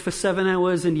Word for 7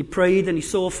 hours and he prayed and he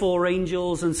saw 4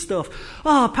 angels and stuff.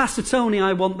 Oh, Pastor Tony,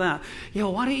 I want that.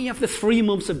 Why don't you have the 3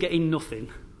 months of getting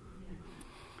nothing?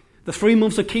 The 3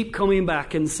 months of keep coming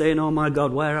back and saying, oh my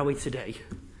God, where are we today?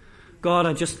 God,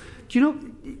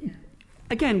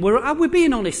 again, we're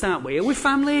being honest, aren't we? Are we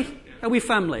family? Are we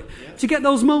family? Yeah. To get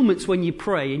those moments when you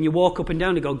pray and you walk up and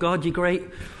down and go, God, you're great.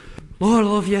 Lord, I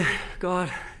love you.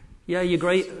 God, yeah, you're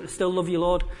great. I still love you,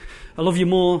 Lord. I love you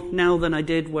more now than I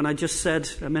did when I just said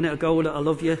a minute ago that I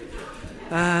love you.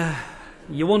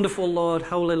 You're wonderful, Lord.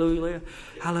 Hallelujah.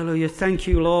 Hallelujah. Thank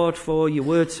you, Lord, for your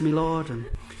word to me, Lord. And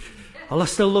I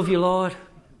still love you, Lord.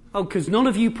 Oh, because none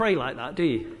of you pray like that, do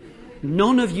you?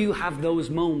 None of you have those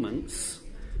moments.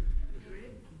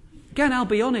 Again, I'll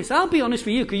be honest. I'll be honest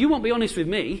with you because you won't be honest with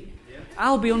me.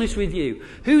 I'll be honest with you.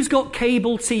 Who's got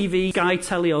cable TV, Sky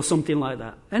Telly or something like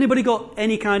that? Anybody got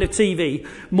any kind of TV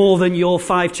more than your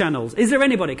 5 channels? Is there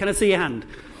anybody? Can I see your hand?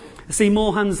 I see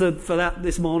more hands for that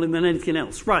this morning than anything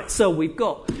else. Right, so we've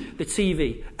got the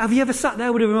TV. Have you ever sat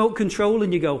there with a remote control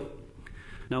and you go,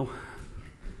 no.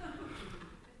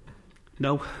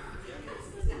 No.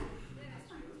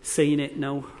 Seen it,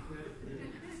 no.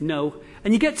 No.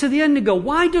 And you get to the end and go,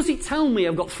 why does it tell me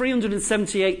I've got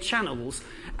 378 channels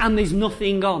and there's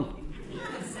nothing on?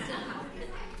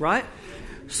 Right?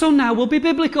 So now we'll be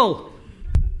biblical.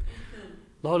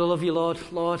 Lord, I love you, Lord.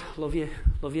 Lord, love you.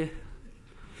 Love you.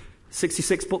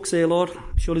 66 books here, Lord.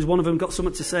 I'm sure there's one of them got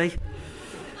something to say.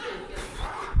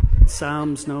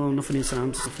 Psalms, no, nothing in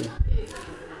Psalms. Nothing.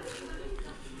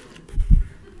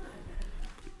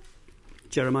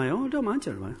 Jeremiah, I don't mind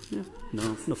Jeremiah. Yeah.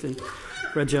 No, nothing.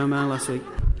 Read Jeremiah last week.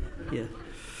 Yeah.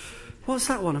 What's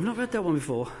that one? I've not read that one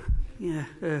before. Yeah.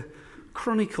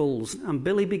 Chronicles. And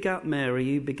Billy begat Mary,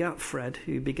 who begat Fred,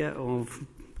 who begat... Oh,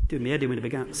 doing me head in with the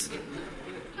begats.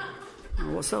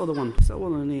 Oh, what's that other one? What's that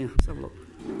one in here? Let's have a look.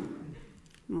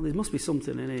 Oh, there must be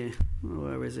something in here. Oh,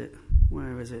 where is it?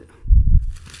 Where is it?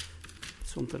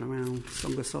 Something around.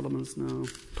 Song of Solomon's? No.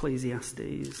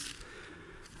 Ecclesiastes.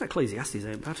 Ecclesiastes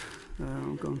ain't bad.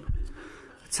 I'm gone.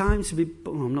 Time to be...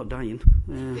 Oh, I'm not dying.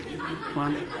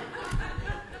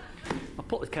 I'll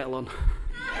put the kettle on.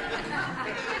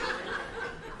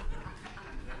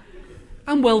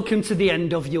 And welcome to the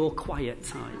end of your quiet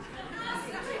time.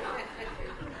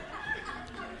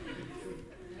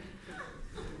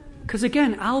 Because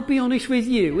again, I'll be honest with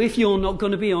you if you're not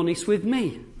going to be honest with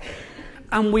me.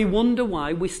 And we wonder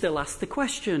why we still ask the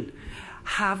question,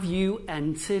 have you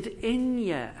entered in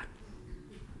yet?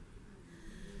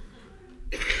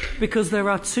 Because there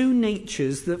are 2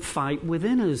 natures that fight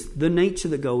within us. The nature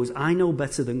that goes, I know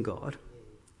better than God.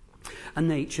 A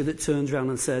nature that turns around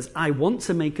and says, I want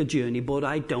to make a journey, but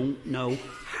I don't know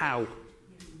how.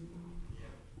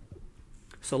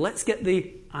 So let's get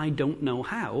the I don't know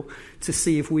how to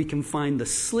see if we can find the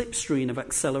slipstream of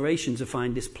acceleration to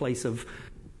find this place of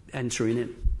entering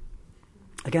in.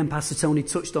 Again, Pastor Tony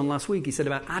touched on last week. He said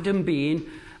about Adam being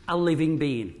a living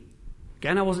being.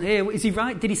 Again, I wasn't here. Is he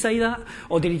right? Did he say that?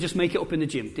 Or did he just make it up in the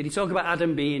gym? Did he talk about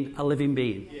Adam being a living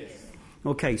being? Yes.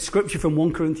 Okay, scripture from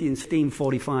 1 Corinthians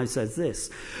 15:45 says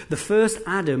this. The first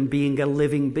Adam being a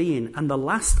living being and the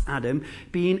last Adam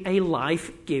being a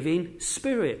life-giving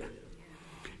spirit.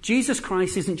 Jesus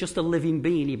Christ isn't just a living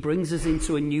being. He brings us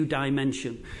into a new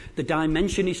dimension. The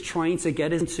dimension he's trying to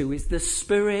get us into is the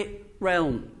spirit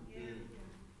realm.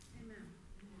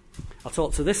 I'll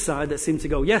talk to this side that seem to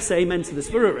go, yes, amen to the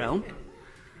spirit realm.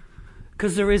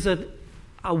 Because there is a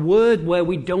word where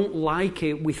we don't like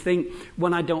it. We think,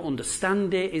 when I don't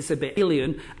understand it, it's a bit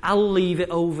alien. I'll leave it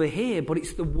over here. But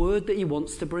it's the word that he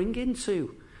wants to bring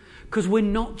into. Because we're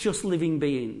not just living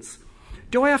beings.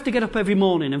 Do I have to get up every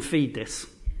morning and feed this?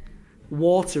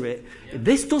 Water it? Yeah.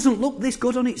 This doesn't look this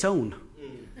good on its own.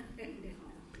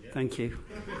 Thank you.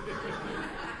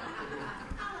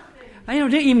 I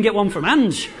didn't even get one from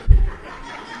Ange.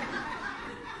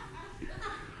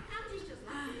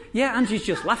 Yeah, Angie's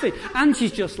just laughing.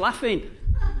 Angie's just laughing.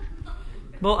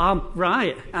 But I'm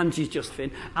right, Angie's just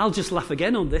laughing. I'll just laugh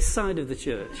again on this side of the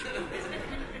church.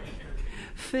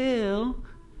 Phil,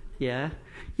 yeah.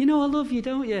 You know I love you,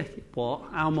 don't you? What?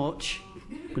 How much?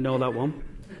 We know that one.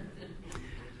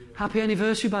 Happy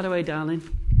anniversary, by the way, darling.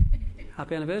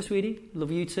 Happy anniversary, sweetie.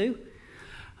 Love you too.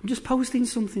 I'm just posting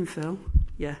something, Phil.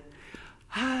 Yeah.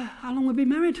 How long have we been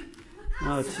married?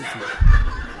 Oh, it's just...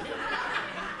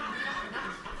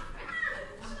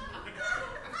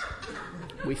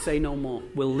 We say no more.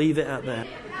 We'll leave it at that.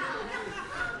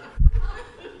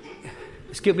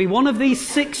 It's going to be one of these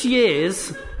 6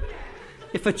 years.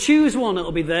 If I choose one,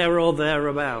 it'll be there or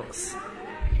thereabouts.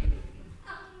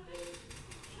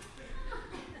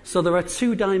 So there are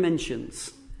 2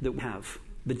 dimensions that we have.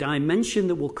 The dimension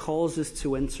that will cause us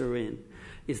to enter in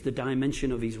is the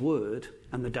dimension of his word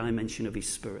and the dimension of his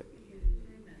spirit.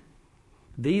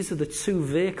 These are the 2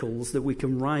 vehicles that we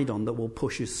can ride on that will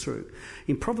push us through.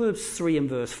 In Proverbs 3 and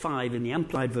verse 5, in the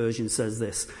Amplified Version, says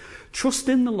this: trust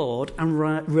in the Lord and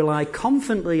rely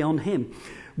confidently on him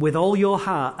with all your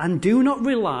heart, and do not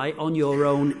rely on your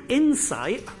own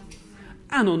insight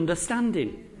and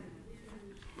understanding.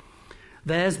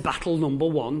 There's battle number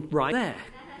 1 right there.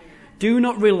 Do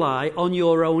not rely on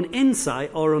your own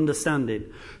insight or understanding.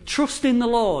 Trust in the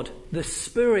Lord, the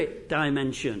spirit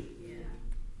dimension.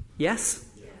 Yes?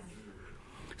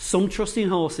 Some trust in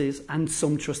horses and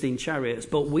some trust in chariots,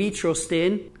 but we trust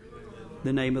in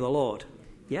the name of the Lord.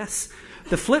 Yes?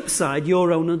 The flip side,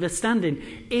 your own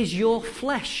understanding, is your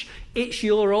flesh. It's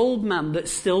your old man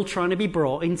that's still trying to be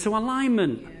brought into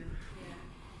alignment.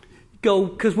 Go,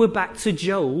 because we're back to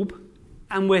Job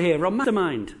and we're here on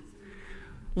Mastermind.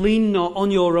 Lean not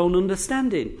on your own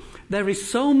understanding. There is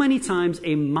so many times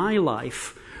in my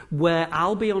life where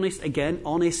I'll be honest, again,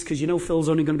 honest, because you know Phil's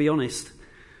only going to be honest.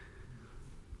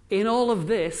 In all of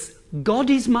this, God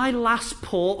is my last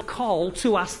port call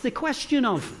to ask the question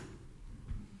of.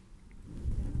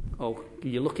 Oh,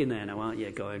 you're looking there now, aren't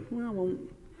you? Going, well, I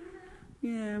won't.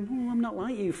 Yeah, well, I'm not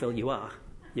like you, Phil. You are.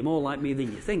 You're more like me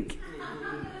than you think.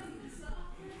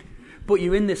 But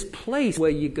you're in this place where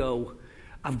you go,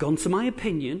 I've gone to my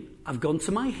opinion, I've gone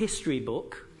to my history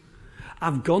book,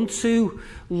 I've gone to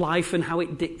life and how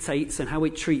it dictates and how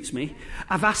it treats me.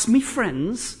 I've asked me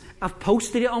friends, I've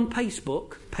posted it on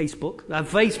Facebook,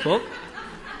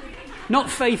 not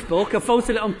Facebook, I've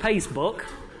posted it on Facebook.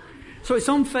 So it's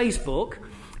on Facebook.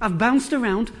 I've bounced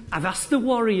around, I've asked the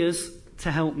warriors to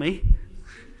help me.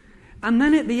 And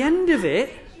then at the end of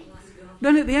it,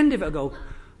 I go,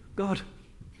 God,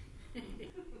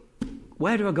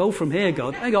 where do I go from here,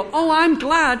 God? I go, oh, I'm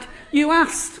glad you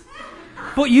asked.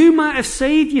 But you might have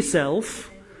saved yourself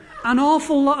an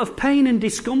awful lot of pain and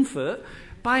discomfort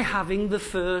by having the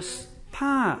first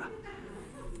part.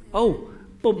 Oh,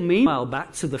 but meanwhile,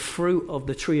 back to the fruit of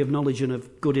the tree of knowledge and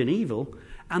of good and evil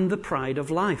and the pride of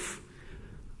life.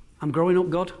 I'm growing up,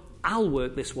 God. I'll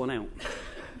work this one out.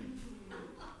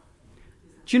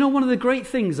 Do you know one of the great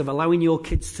things of allowing your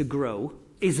kids to grow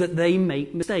is that they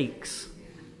make mistakes?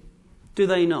 Do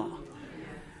they not?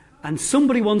 And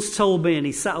somebody once told me, and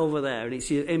he sat over there, and it's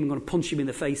him, I'm going to punch him in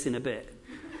the face in a bit.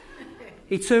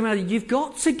 He turned around, you've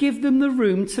got to give them the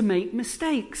room to make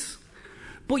mistakes.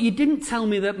 But you didn't tell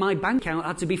me that my bank account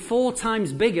had to be 4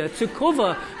 times bigger to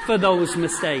cover for those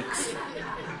mistakes.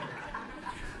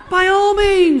 By all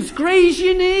means, graze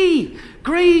your knee.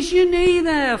 Graze your knee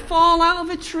there. Fall out of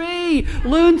a tree.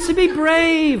 Learn to be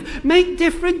brave. Make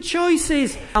different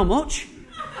choices. How much?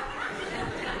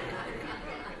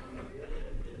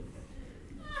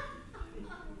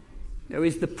 There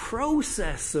is the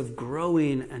process of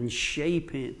growing and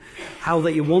shaping how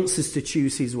that he wants us to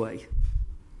choose his way.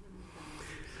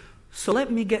 So let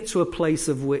me get to a place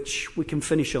of which we can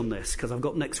finish on this, because I've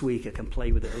got next week I can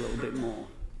play with it a little bit more.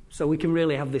 So we can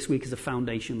really have this week as a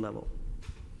foundation level.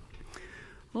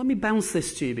 Let me bounce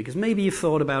this to you, because maybe you've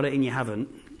thought about it and you haven't.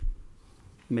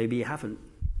 Maybe you haven't.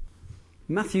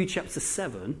 Matthew chapter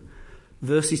 7,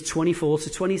 verses 24 to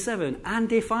 27.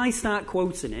 And if I start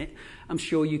quoting it, I'm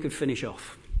sure you could finish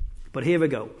off. But here we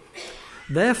go.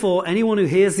 Therefore, anyone who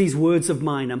hears these words of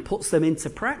mine and puts them into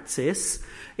practice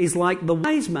is like the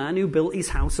wise man who built his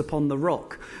house upon the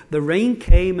rock. The rain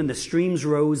came and the streams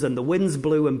rose and the winds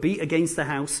blew and beat against the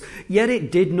house, yet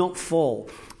it did not fall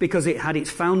because it had its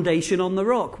foundation on the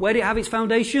rock. Where did it have its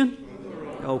foundation?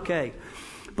 Okay.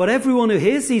 But everyone who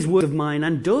hears these words of mine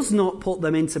and does not put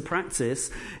them into practice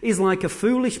is like a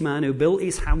foolish man who built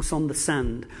his house on the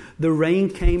sand. The rain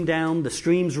came down, the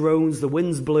streams rose, the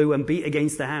winds blew and beat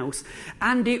against the house,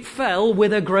 and it fell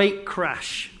with a great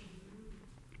crash.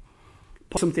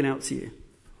 Put something out to you.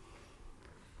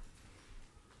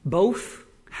 Both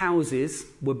houses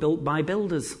were built by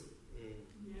builders.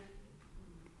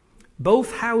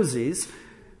 Both houses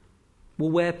were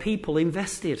where people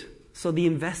invested. So they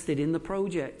invested in the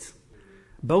project.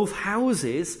 Both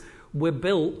houses were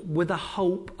built with a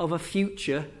hope of a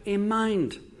future in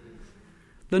mind.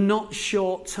 They're not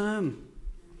short term.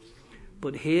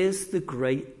 But here's the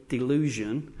great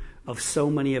delusion of so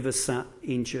many of us sat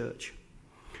in church.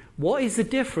 What is the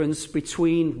difference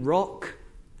between rock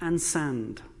and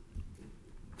sand?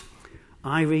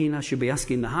 Irene, I should be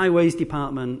asking the highways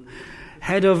department,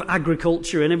 head of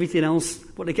agriculture and everything else.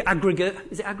 What they get, aggregate?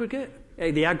 Is it aggregate?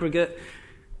 Hey, the aggregate.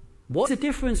 What's the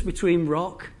difference between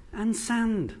rock and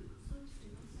sand?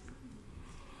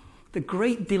 The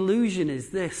great delusion is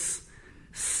this: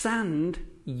 sand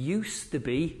used to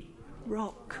be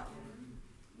rock.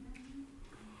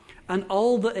 And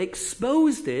all that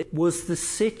exposed it was the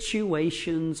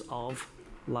situations of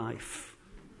life.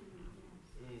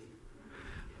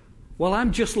 Well,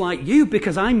 I'm just like you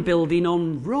because I'm building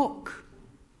on rock.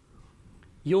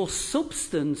 Your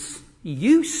substance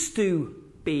used to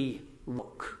be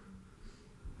rock.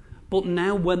 But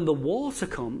now when the water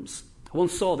comes, I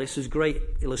once saw this as a great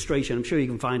illustration. I'm sure you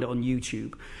can find it on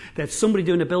YouTube. There's somebody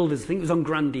doing a builders, I think it was on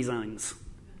Grand Designs.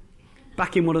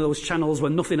 Back in one of those channels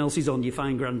where nothing else is on, you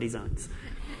find Grand Designs.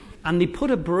 And they put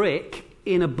a brick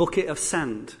in a bucket of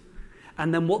sand.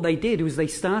 And then what they did was they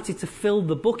started to fill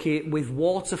the bucket with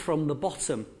water from the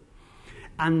bottom.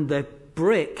 And the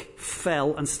brick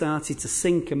fell and started to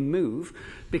sink and move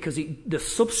because the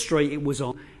substrate it was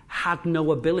on had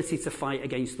no ability to fight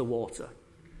against the water.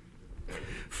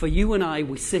 For you and I,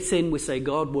 we sit in, we say,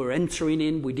 God, we're entering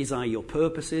in, we desire your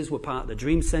purposes, we're part of the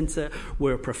Dream Centre,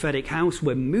 we're a prophetic house,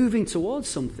 we're moving towards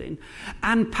something.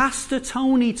 And Pastor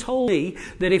Tony told me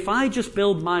that if I just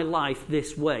build my life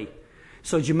this way.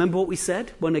 So do you remember what we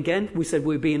said? When again, we said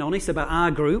we were being honest about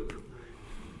our group.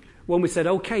 When we said,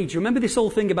 okay, do you remember this whole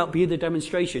thing about being the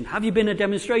demonstration? Have you been a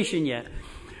demonstration yet?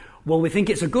 Well, we think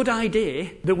it's a good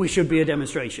idea that we should be a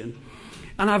demonstration.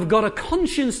 And I've got a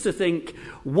conscience to think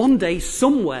one day,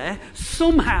 somewhere,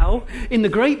 somehow, in the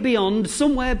great beyond,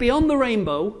 somewhere beyond the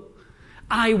rainbow,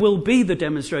 I will be the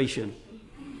demonstration.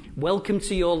 Welcome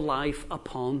to your life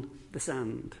upon the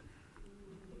sand.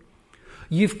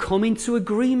 You've come into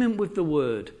agreement with the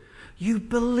word. You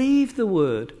believe the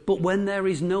word. But when there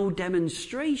is no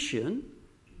demonstration,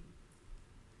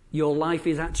 your life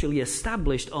is actually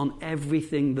established on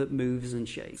everything that moves and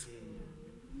shakes.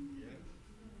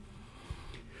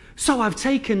 So I've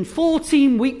taken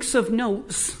 14 weeks of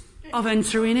notes of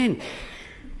entering in.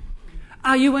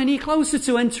 Are you any closer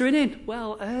to entering in?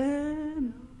 Well,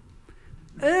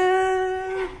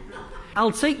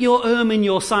 I'll take your and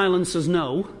your silence as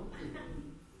no.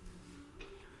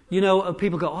 You know,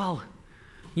 people go, well,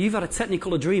 you've had a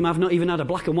technicolor dream. I've not even had a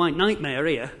black and white nightmare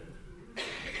here.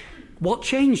 What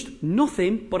changed?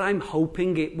 Nothing, but I'm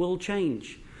hoping it will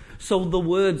change. So the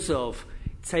words of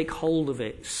take hold of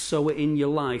it, sow it in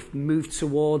your life, move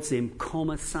towards him, come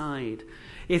aside.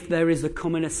 If there is a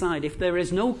coming aside, if there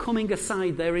is no coming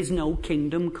aside, there is no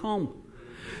kingdom come.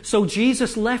 So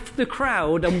Jesus left the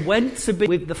crowd and went to be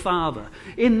with the Father.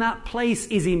 In that place,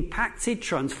 he's impacted,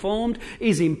 transformed,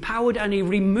 he's empowered, and he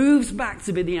removes back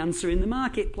to be the answer in the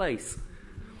marketplace.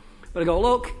 But I go,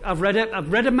 look, I've read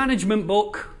a management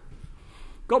book.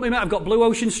 I've got Blue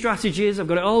Ocean Strategies, I've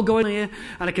got it all going here,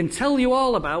 and I can tell you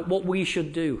all about what we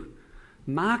should do.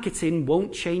 Marketing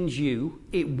won't change you,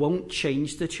 it won't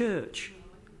change the church.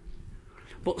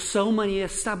 But so many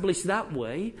established that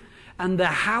way, and the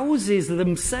houses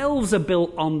themselves are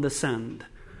built on the sand,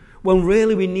 when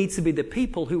really we need to be the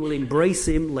people who will embrace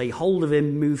him, lay hold of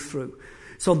him, move through.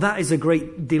 So that is a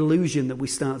great delusion that we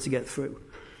start to get through.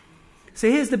 So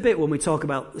here's the bit when we talk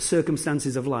about the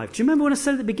circumstances of life. Do you remember when I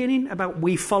said at the beginning about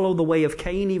we follow the way of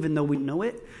Cain even though we know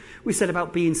it? We said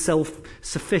about being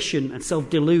self-sufficient and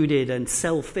self-deluded and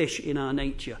selfish in our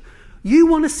nature. You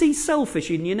want to see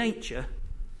selfish in your nature?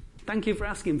 Thank you for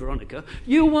asking, Veronica.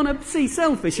 You want to see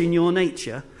selfish in your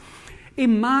nature?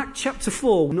 In Mark chapter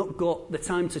 4, we've not got the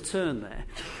time to turn there.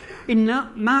 In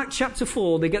Mark chapter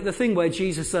 4, they get the thing where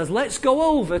Jesus says, let's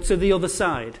go over to the other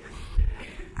side.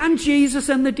 And Jesus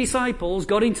and the disciples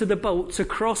got into the boat to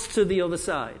cross to the other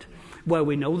side, where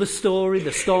we know the story,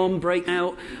 the storm breaks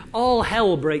out, all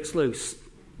hell breaks loose.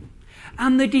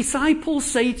 And the disciples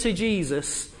say to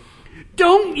Jesus,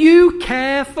 don't you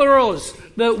care for us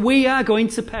that we are going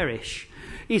to perish?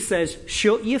 He says,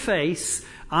 shut your face,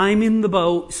 I'm in the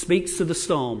boat, speaks to the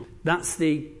storm. That's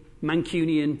the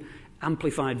Mancunian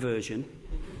amplified version.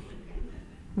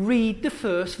 Read the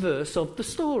first verse of the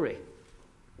story.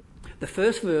 The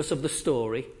first verse of the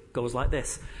story goes like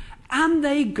this. And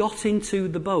they got into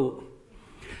the boat.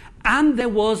 And there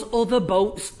was other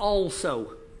boats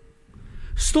also.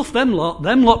 Stuff them lot.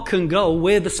 Them lot can go.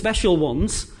 We're the special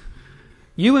ones.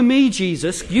 You and me,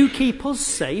 Jesus, you keep us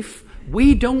safe.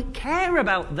 We don't care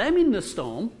about them in the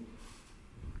storm.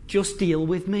 Just deal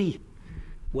with me.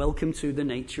 Welcome to the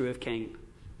nature of Cain.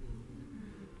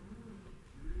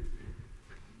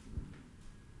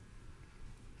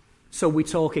 So we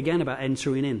talk again about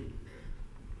entering in.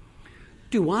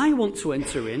 Do I want to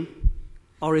enter in,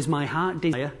 or is my heart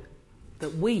desire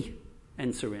that we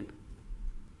enter in?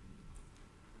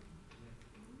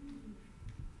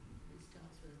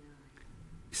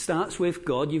 It starts with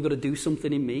God, you've got to do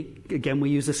something in me. Again, we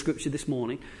use the scripture this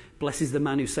morning. Blessed is the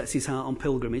man who sets his heart on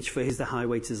pilgrimage, for his the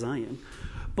highway to Zion.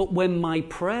 But when my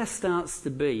prayer starts to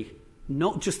be,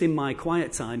 not just in my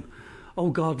quiet time, oh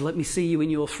God, let me see you in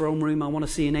your throne room. I want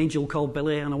to see an angel called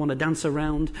Billy and I want to dance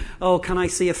around. Oh, can I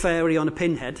see a fairy on a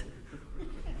pinhead?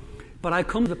 But I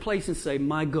come to the place and say,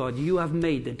 my God, you have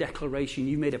made the declaration,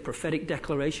 you made a prophetic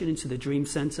declaration into the Dream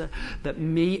Center that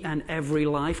me and every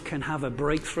life can have a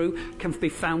breakthrough, can be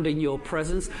found in your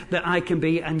presence, that I can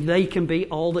be and they can be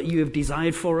all that you have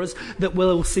desired for us, that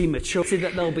we'll see maturity,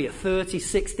 that there'll be a 30,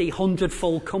 60,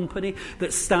 100-fold company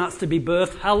that starts to be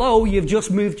birthed. Hello, you've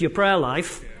just moved your prayer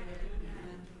life.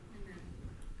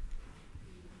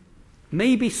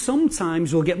 Maybe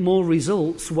sometimes we'll get more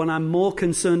results when I'm more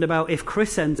concerned about if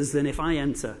Chris enters than if I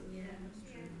enter. Yeah.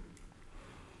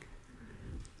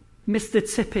 Mr.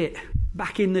 Tippett,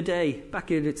 back in the day,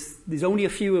 there's only a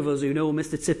few of us who know who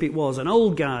Mr. Tippett was, an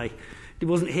old guy. He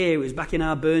wasn't here, it was back in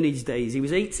our Burnage days. He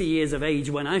was 80 years of age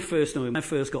when I first knew him, I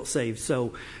first got saved,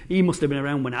 so he must have been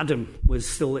around when Adam was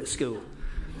still at school.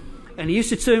 And he used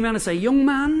to turn around and say, young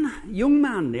man.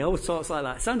 He always talks like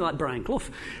that. It sounded like Brian Clough.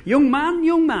 Young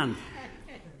man.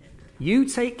 You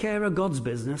take care of God's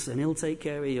business and he'll take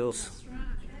care of yours.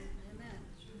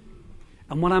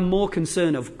 And when I'm more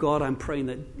concerned of God, I'm praying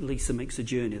that Lisa makes the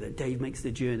journey, that Dave makes the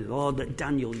journey. Lord, that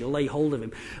Daniel, you'll lay hold of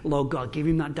him. Lord God, give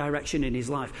him that direction in his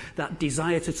life, that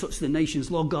desire to touch the nations.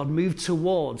 Lord God, move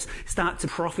towards, start to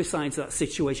prophesy into that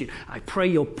situation. I pray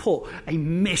you'll put a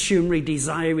missionary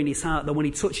desire in his heart that when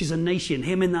he touches a nation,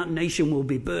 him in that nation will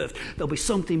be birthed. There'll be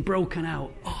something broken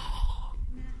out. Oh.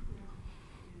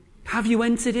 Have you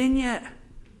entered in yet?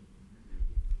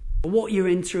 What you're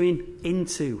entering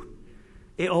into,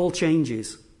 it all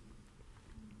changes.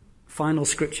 Final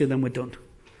scripture, then we're done.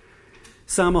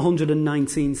 Psalm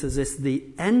 119 says this: the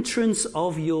entrance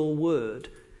of your word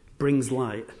brings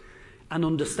light and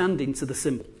understanding to the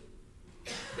simple.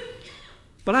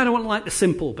 But I don't like the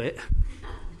simple bit.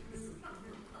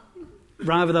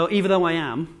 Even though I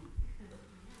am,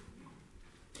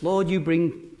 Lord, you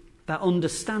bring that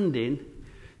understanding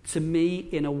to me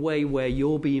in a way where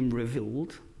you're being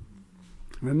revealed.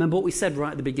 Remember what we said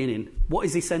right at the beginning. What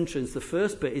is this entrance? The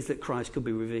first bit is that Christ could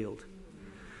be revealed.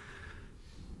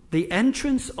 The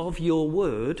entrance of your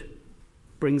word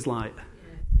brings light.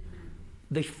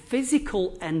 The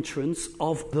physical entrance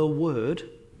of the word,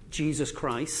 Jesus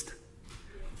Christ,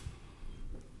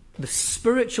 the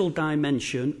spiritual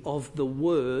dimension of the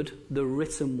word, the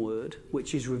written word,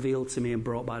 which is revealed to me and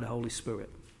brought by the Holy Spirit.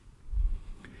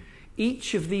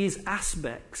 Each of these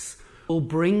aspects will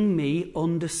bring me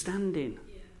understanding,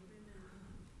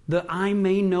 that I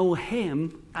may know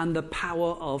him and the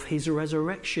power of his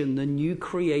resurrection, the new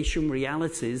creation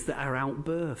realities that are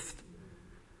outbirthed.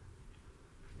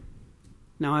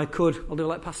 Now I'll do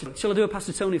like Pastor. Shall I do a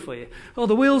Pastor Tony for you? Oh,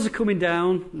 the wheels are coming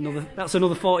down. That's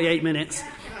another 48 minutes.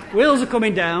 Wheels are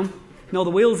coming down. No, the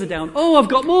wheels are down. Oh, I've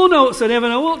got more notes I never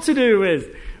know what to do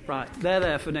with. Right, they're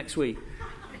there for next week.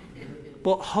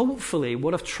 But hopefully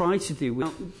what I've tried to do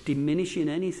without diminishing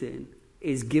anything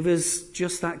is give us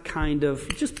just that kind of,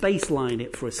 just baseline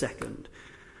it for a second.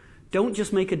 Don't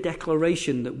just make a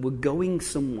declaration that we're going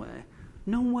somewhere.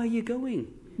 Know where you're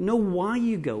going. Know why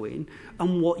you're going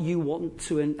and what you want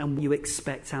to and what you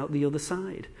expect out the other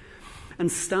side.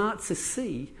 And start to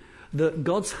see that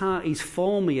God's heart is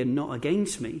for me and not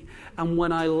against me. And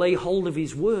when I lay hold of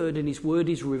his word and his word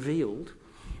is revealed,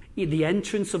 the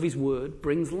entrance of his word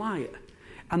brings light.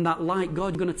 And that light,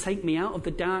 God, you're going to take me out of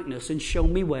the darkness and show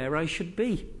me where I should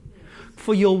be.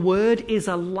 For your word is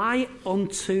a light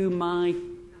unto my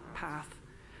path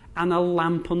and a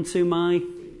lamp unto my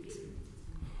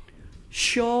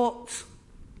short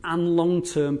and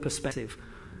long-term perspective.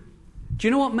 Do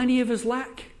you know what many of us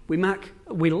lack? We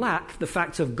lack the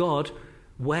fact of God,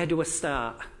 where do I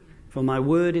start? For my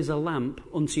word is a lamp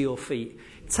unto your feet.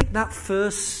 Take that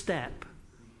first step.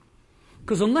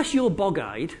 Because unless you're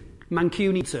bog-eyed,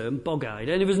 Mancunian term, bog-eyed.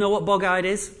 Any of us know what bog-eyed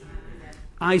is?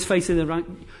 Eyes facing the right.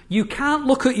 You can't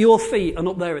look at your feet and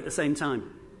up there at the same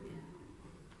time.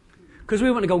 Because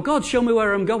we want to go, God, show me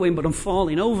where I'm going, but I'm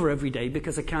falling over every day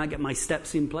because I can't get my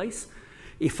steps in place.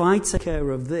 If I take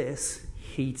care of this,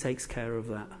 he takes care of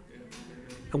that.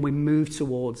 And we move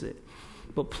towards it.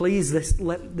 But please,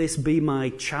 let this be my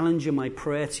challenge and my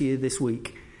prayer to you this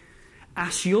week.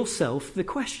 Ask yourself the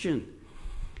question,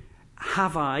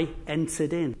 have I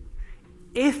entered in?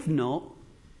 If not,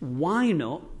 why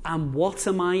not? And what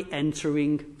am I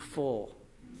entering for?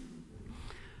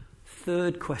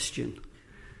 Third question.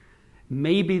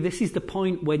 Maybe this is the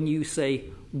point when you say,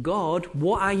 God,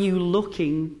 what are you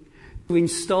looking to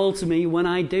install to me when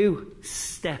I do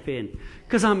step in?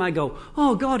 Because I might go,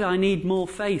 oh God, I need more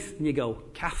faith. And you go,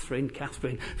 Catherine,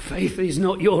 faith is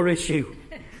not your issue.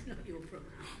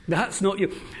 That's not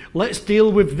you. Let's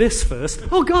deal with this first.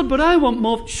 Oh God, but I want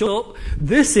more. Shut up.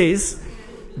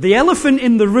 The elephant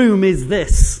in the room is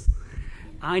this.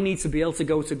 I need to be able to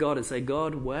go to God and say,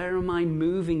 God, where am I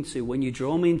moving to when you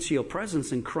draw me into your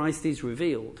presence and Christ is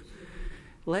revealed?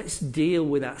 Let's deal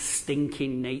with that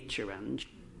stinking nature. And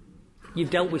you've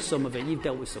dealt with some of it.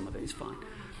 It's fine.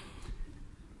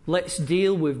 Let's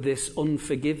deal with this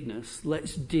unforgiveness.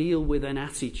 Let's deal with an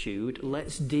attitude.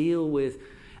 Let's deal with...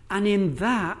 And in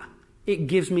that, it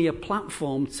gives me a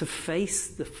platform to face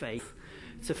the faith,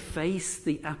 to face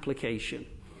the application.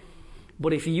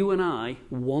 But if you and I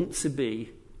want to be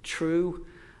true,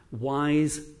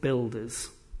 wise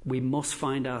builders, we must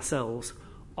find ourselves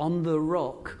on the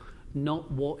rock,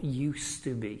 not what used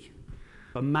to be.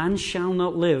 A man shall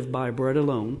not live by bread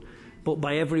alone, but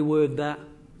by every word that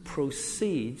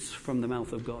proceeds from the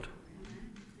mouth of God.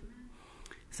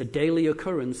 It's a daily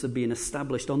occurrence of being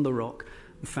established on the rock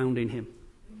and found in him.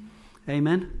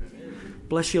 Amen? Amen.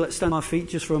 Bless you. Let's stand on our feet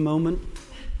just for a moment.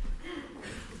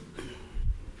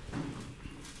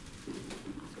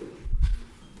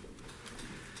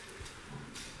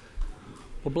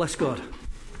 Well, bless God.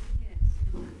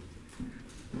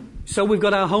 So we've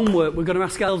got our homework. We're going to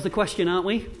ask ourselves the question, aren't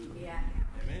we? Yeah.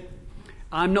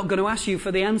 I'm not going to ask you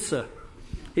for the answer.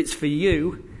 It's for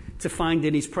you to find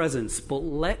in his presence. But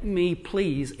let me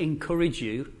please encourage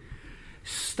you.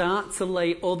 Start to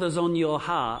lay others on your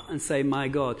heart and say, my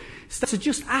God. Start to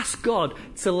just ask God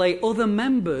to lay other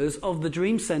members of the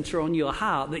Dream Centre on your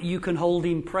heart that you can hold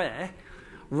in prayer,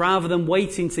 rather than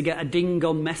waiting to get a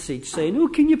ding-dong message saying, oh,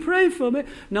 can you pray for me?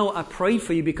 No, I prayed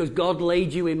for you because God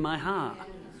laid you in my heart.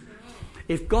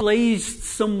 If God lays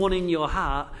someone in your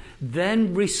heart,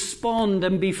 then respond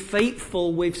and be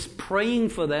faithful with praying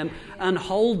for them and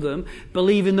hold them,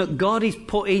 believing that God is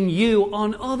putting you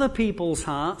on other people's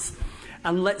hearts.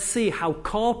 And let's see how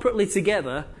corporately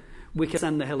together we can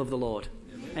ascend the hill of the Lord.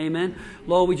 Amen.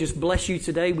 Lord, we just bless you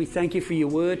today. We thank you for your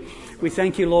word. We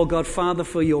thank you, Lord God, Father,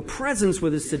 for your presence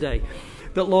with us today.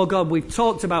 That, Lord God, we've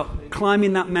talked about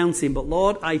climbing that mountain. But,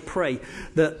 Lord, I pray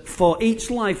that for each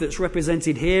life that's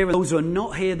represented here, and those who are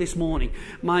not here this morning,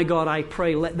 my God, I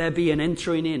pray, let there be an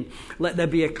entering in. Let there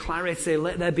be a clarity.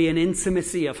 Let there be an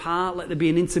intimacy of heart. Let there be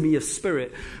an intimacy of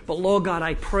spirit. But, Lord God,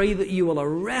 I pray that you will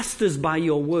arrest us by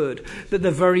your word. That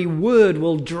the very word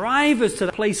will drive us to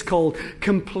the place called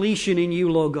completion in you,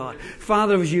 Lord God.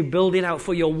 Father, as you build it out,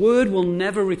 for your word will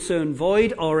never return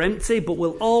void or empty, but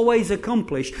will always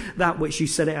accomplish that which you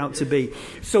set it out to be.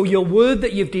 So your word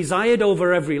that you've desired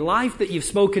over every life, that you've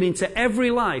spoken into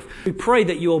every life, we pray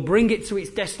that you'll bring it to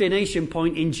its destination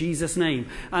point in Jesus' name.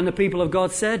 And the people of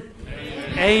God said,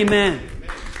 Amen. Amen.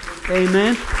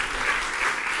 Amen.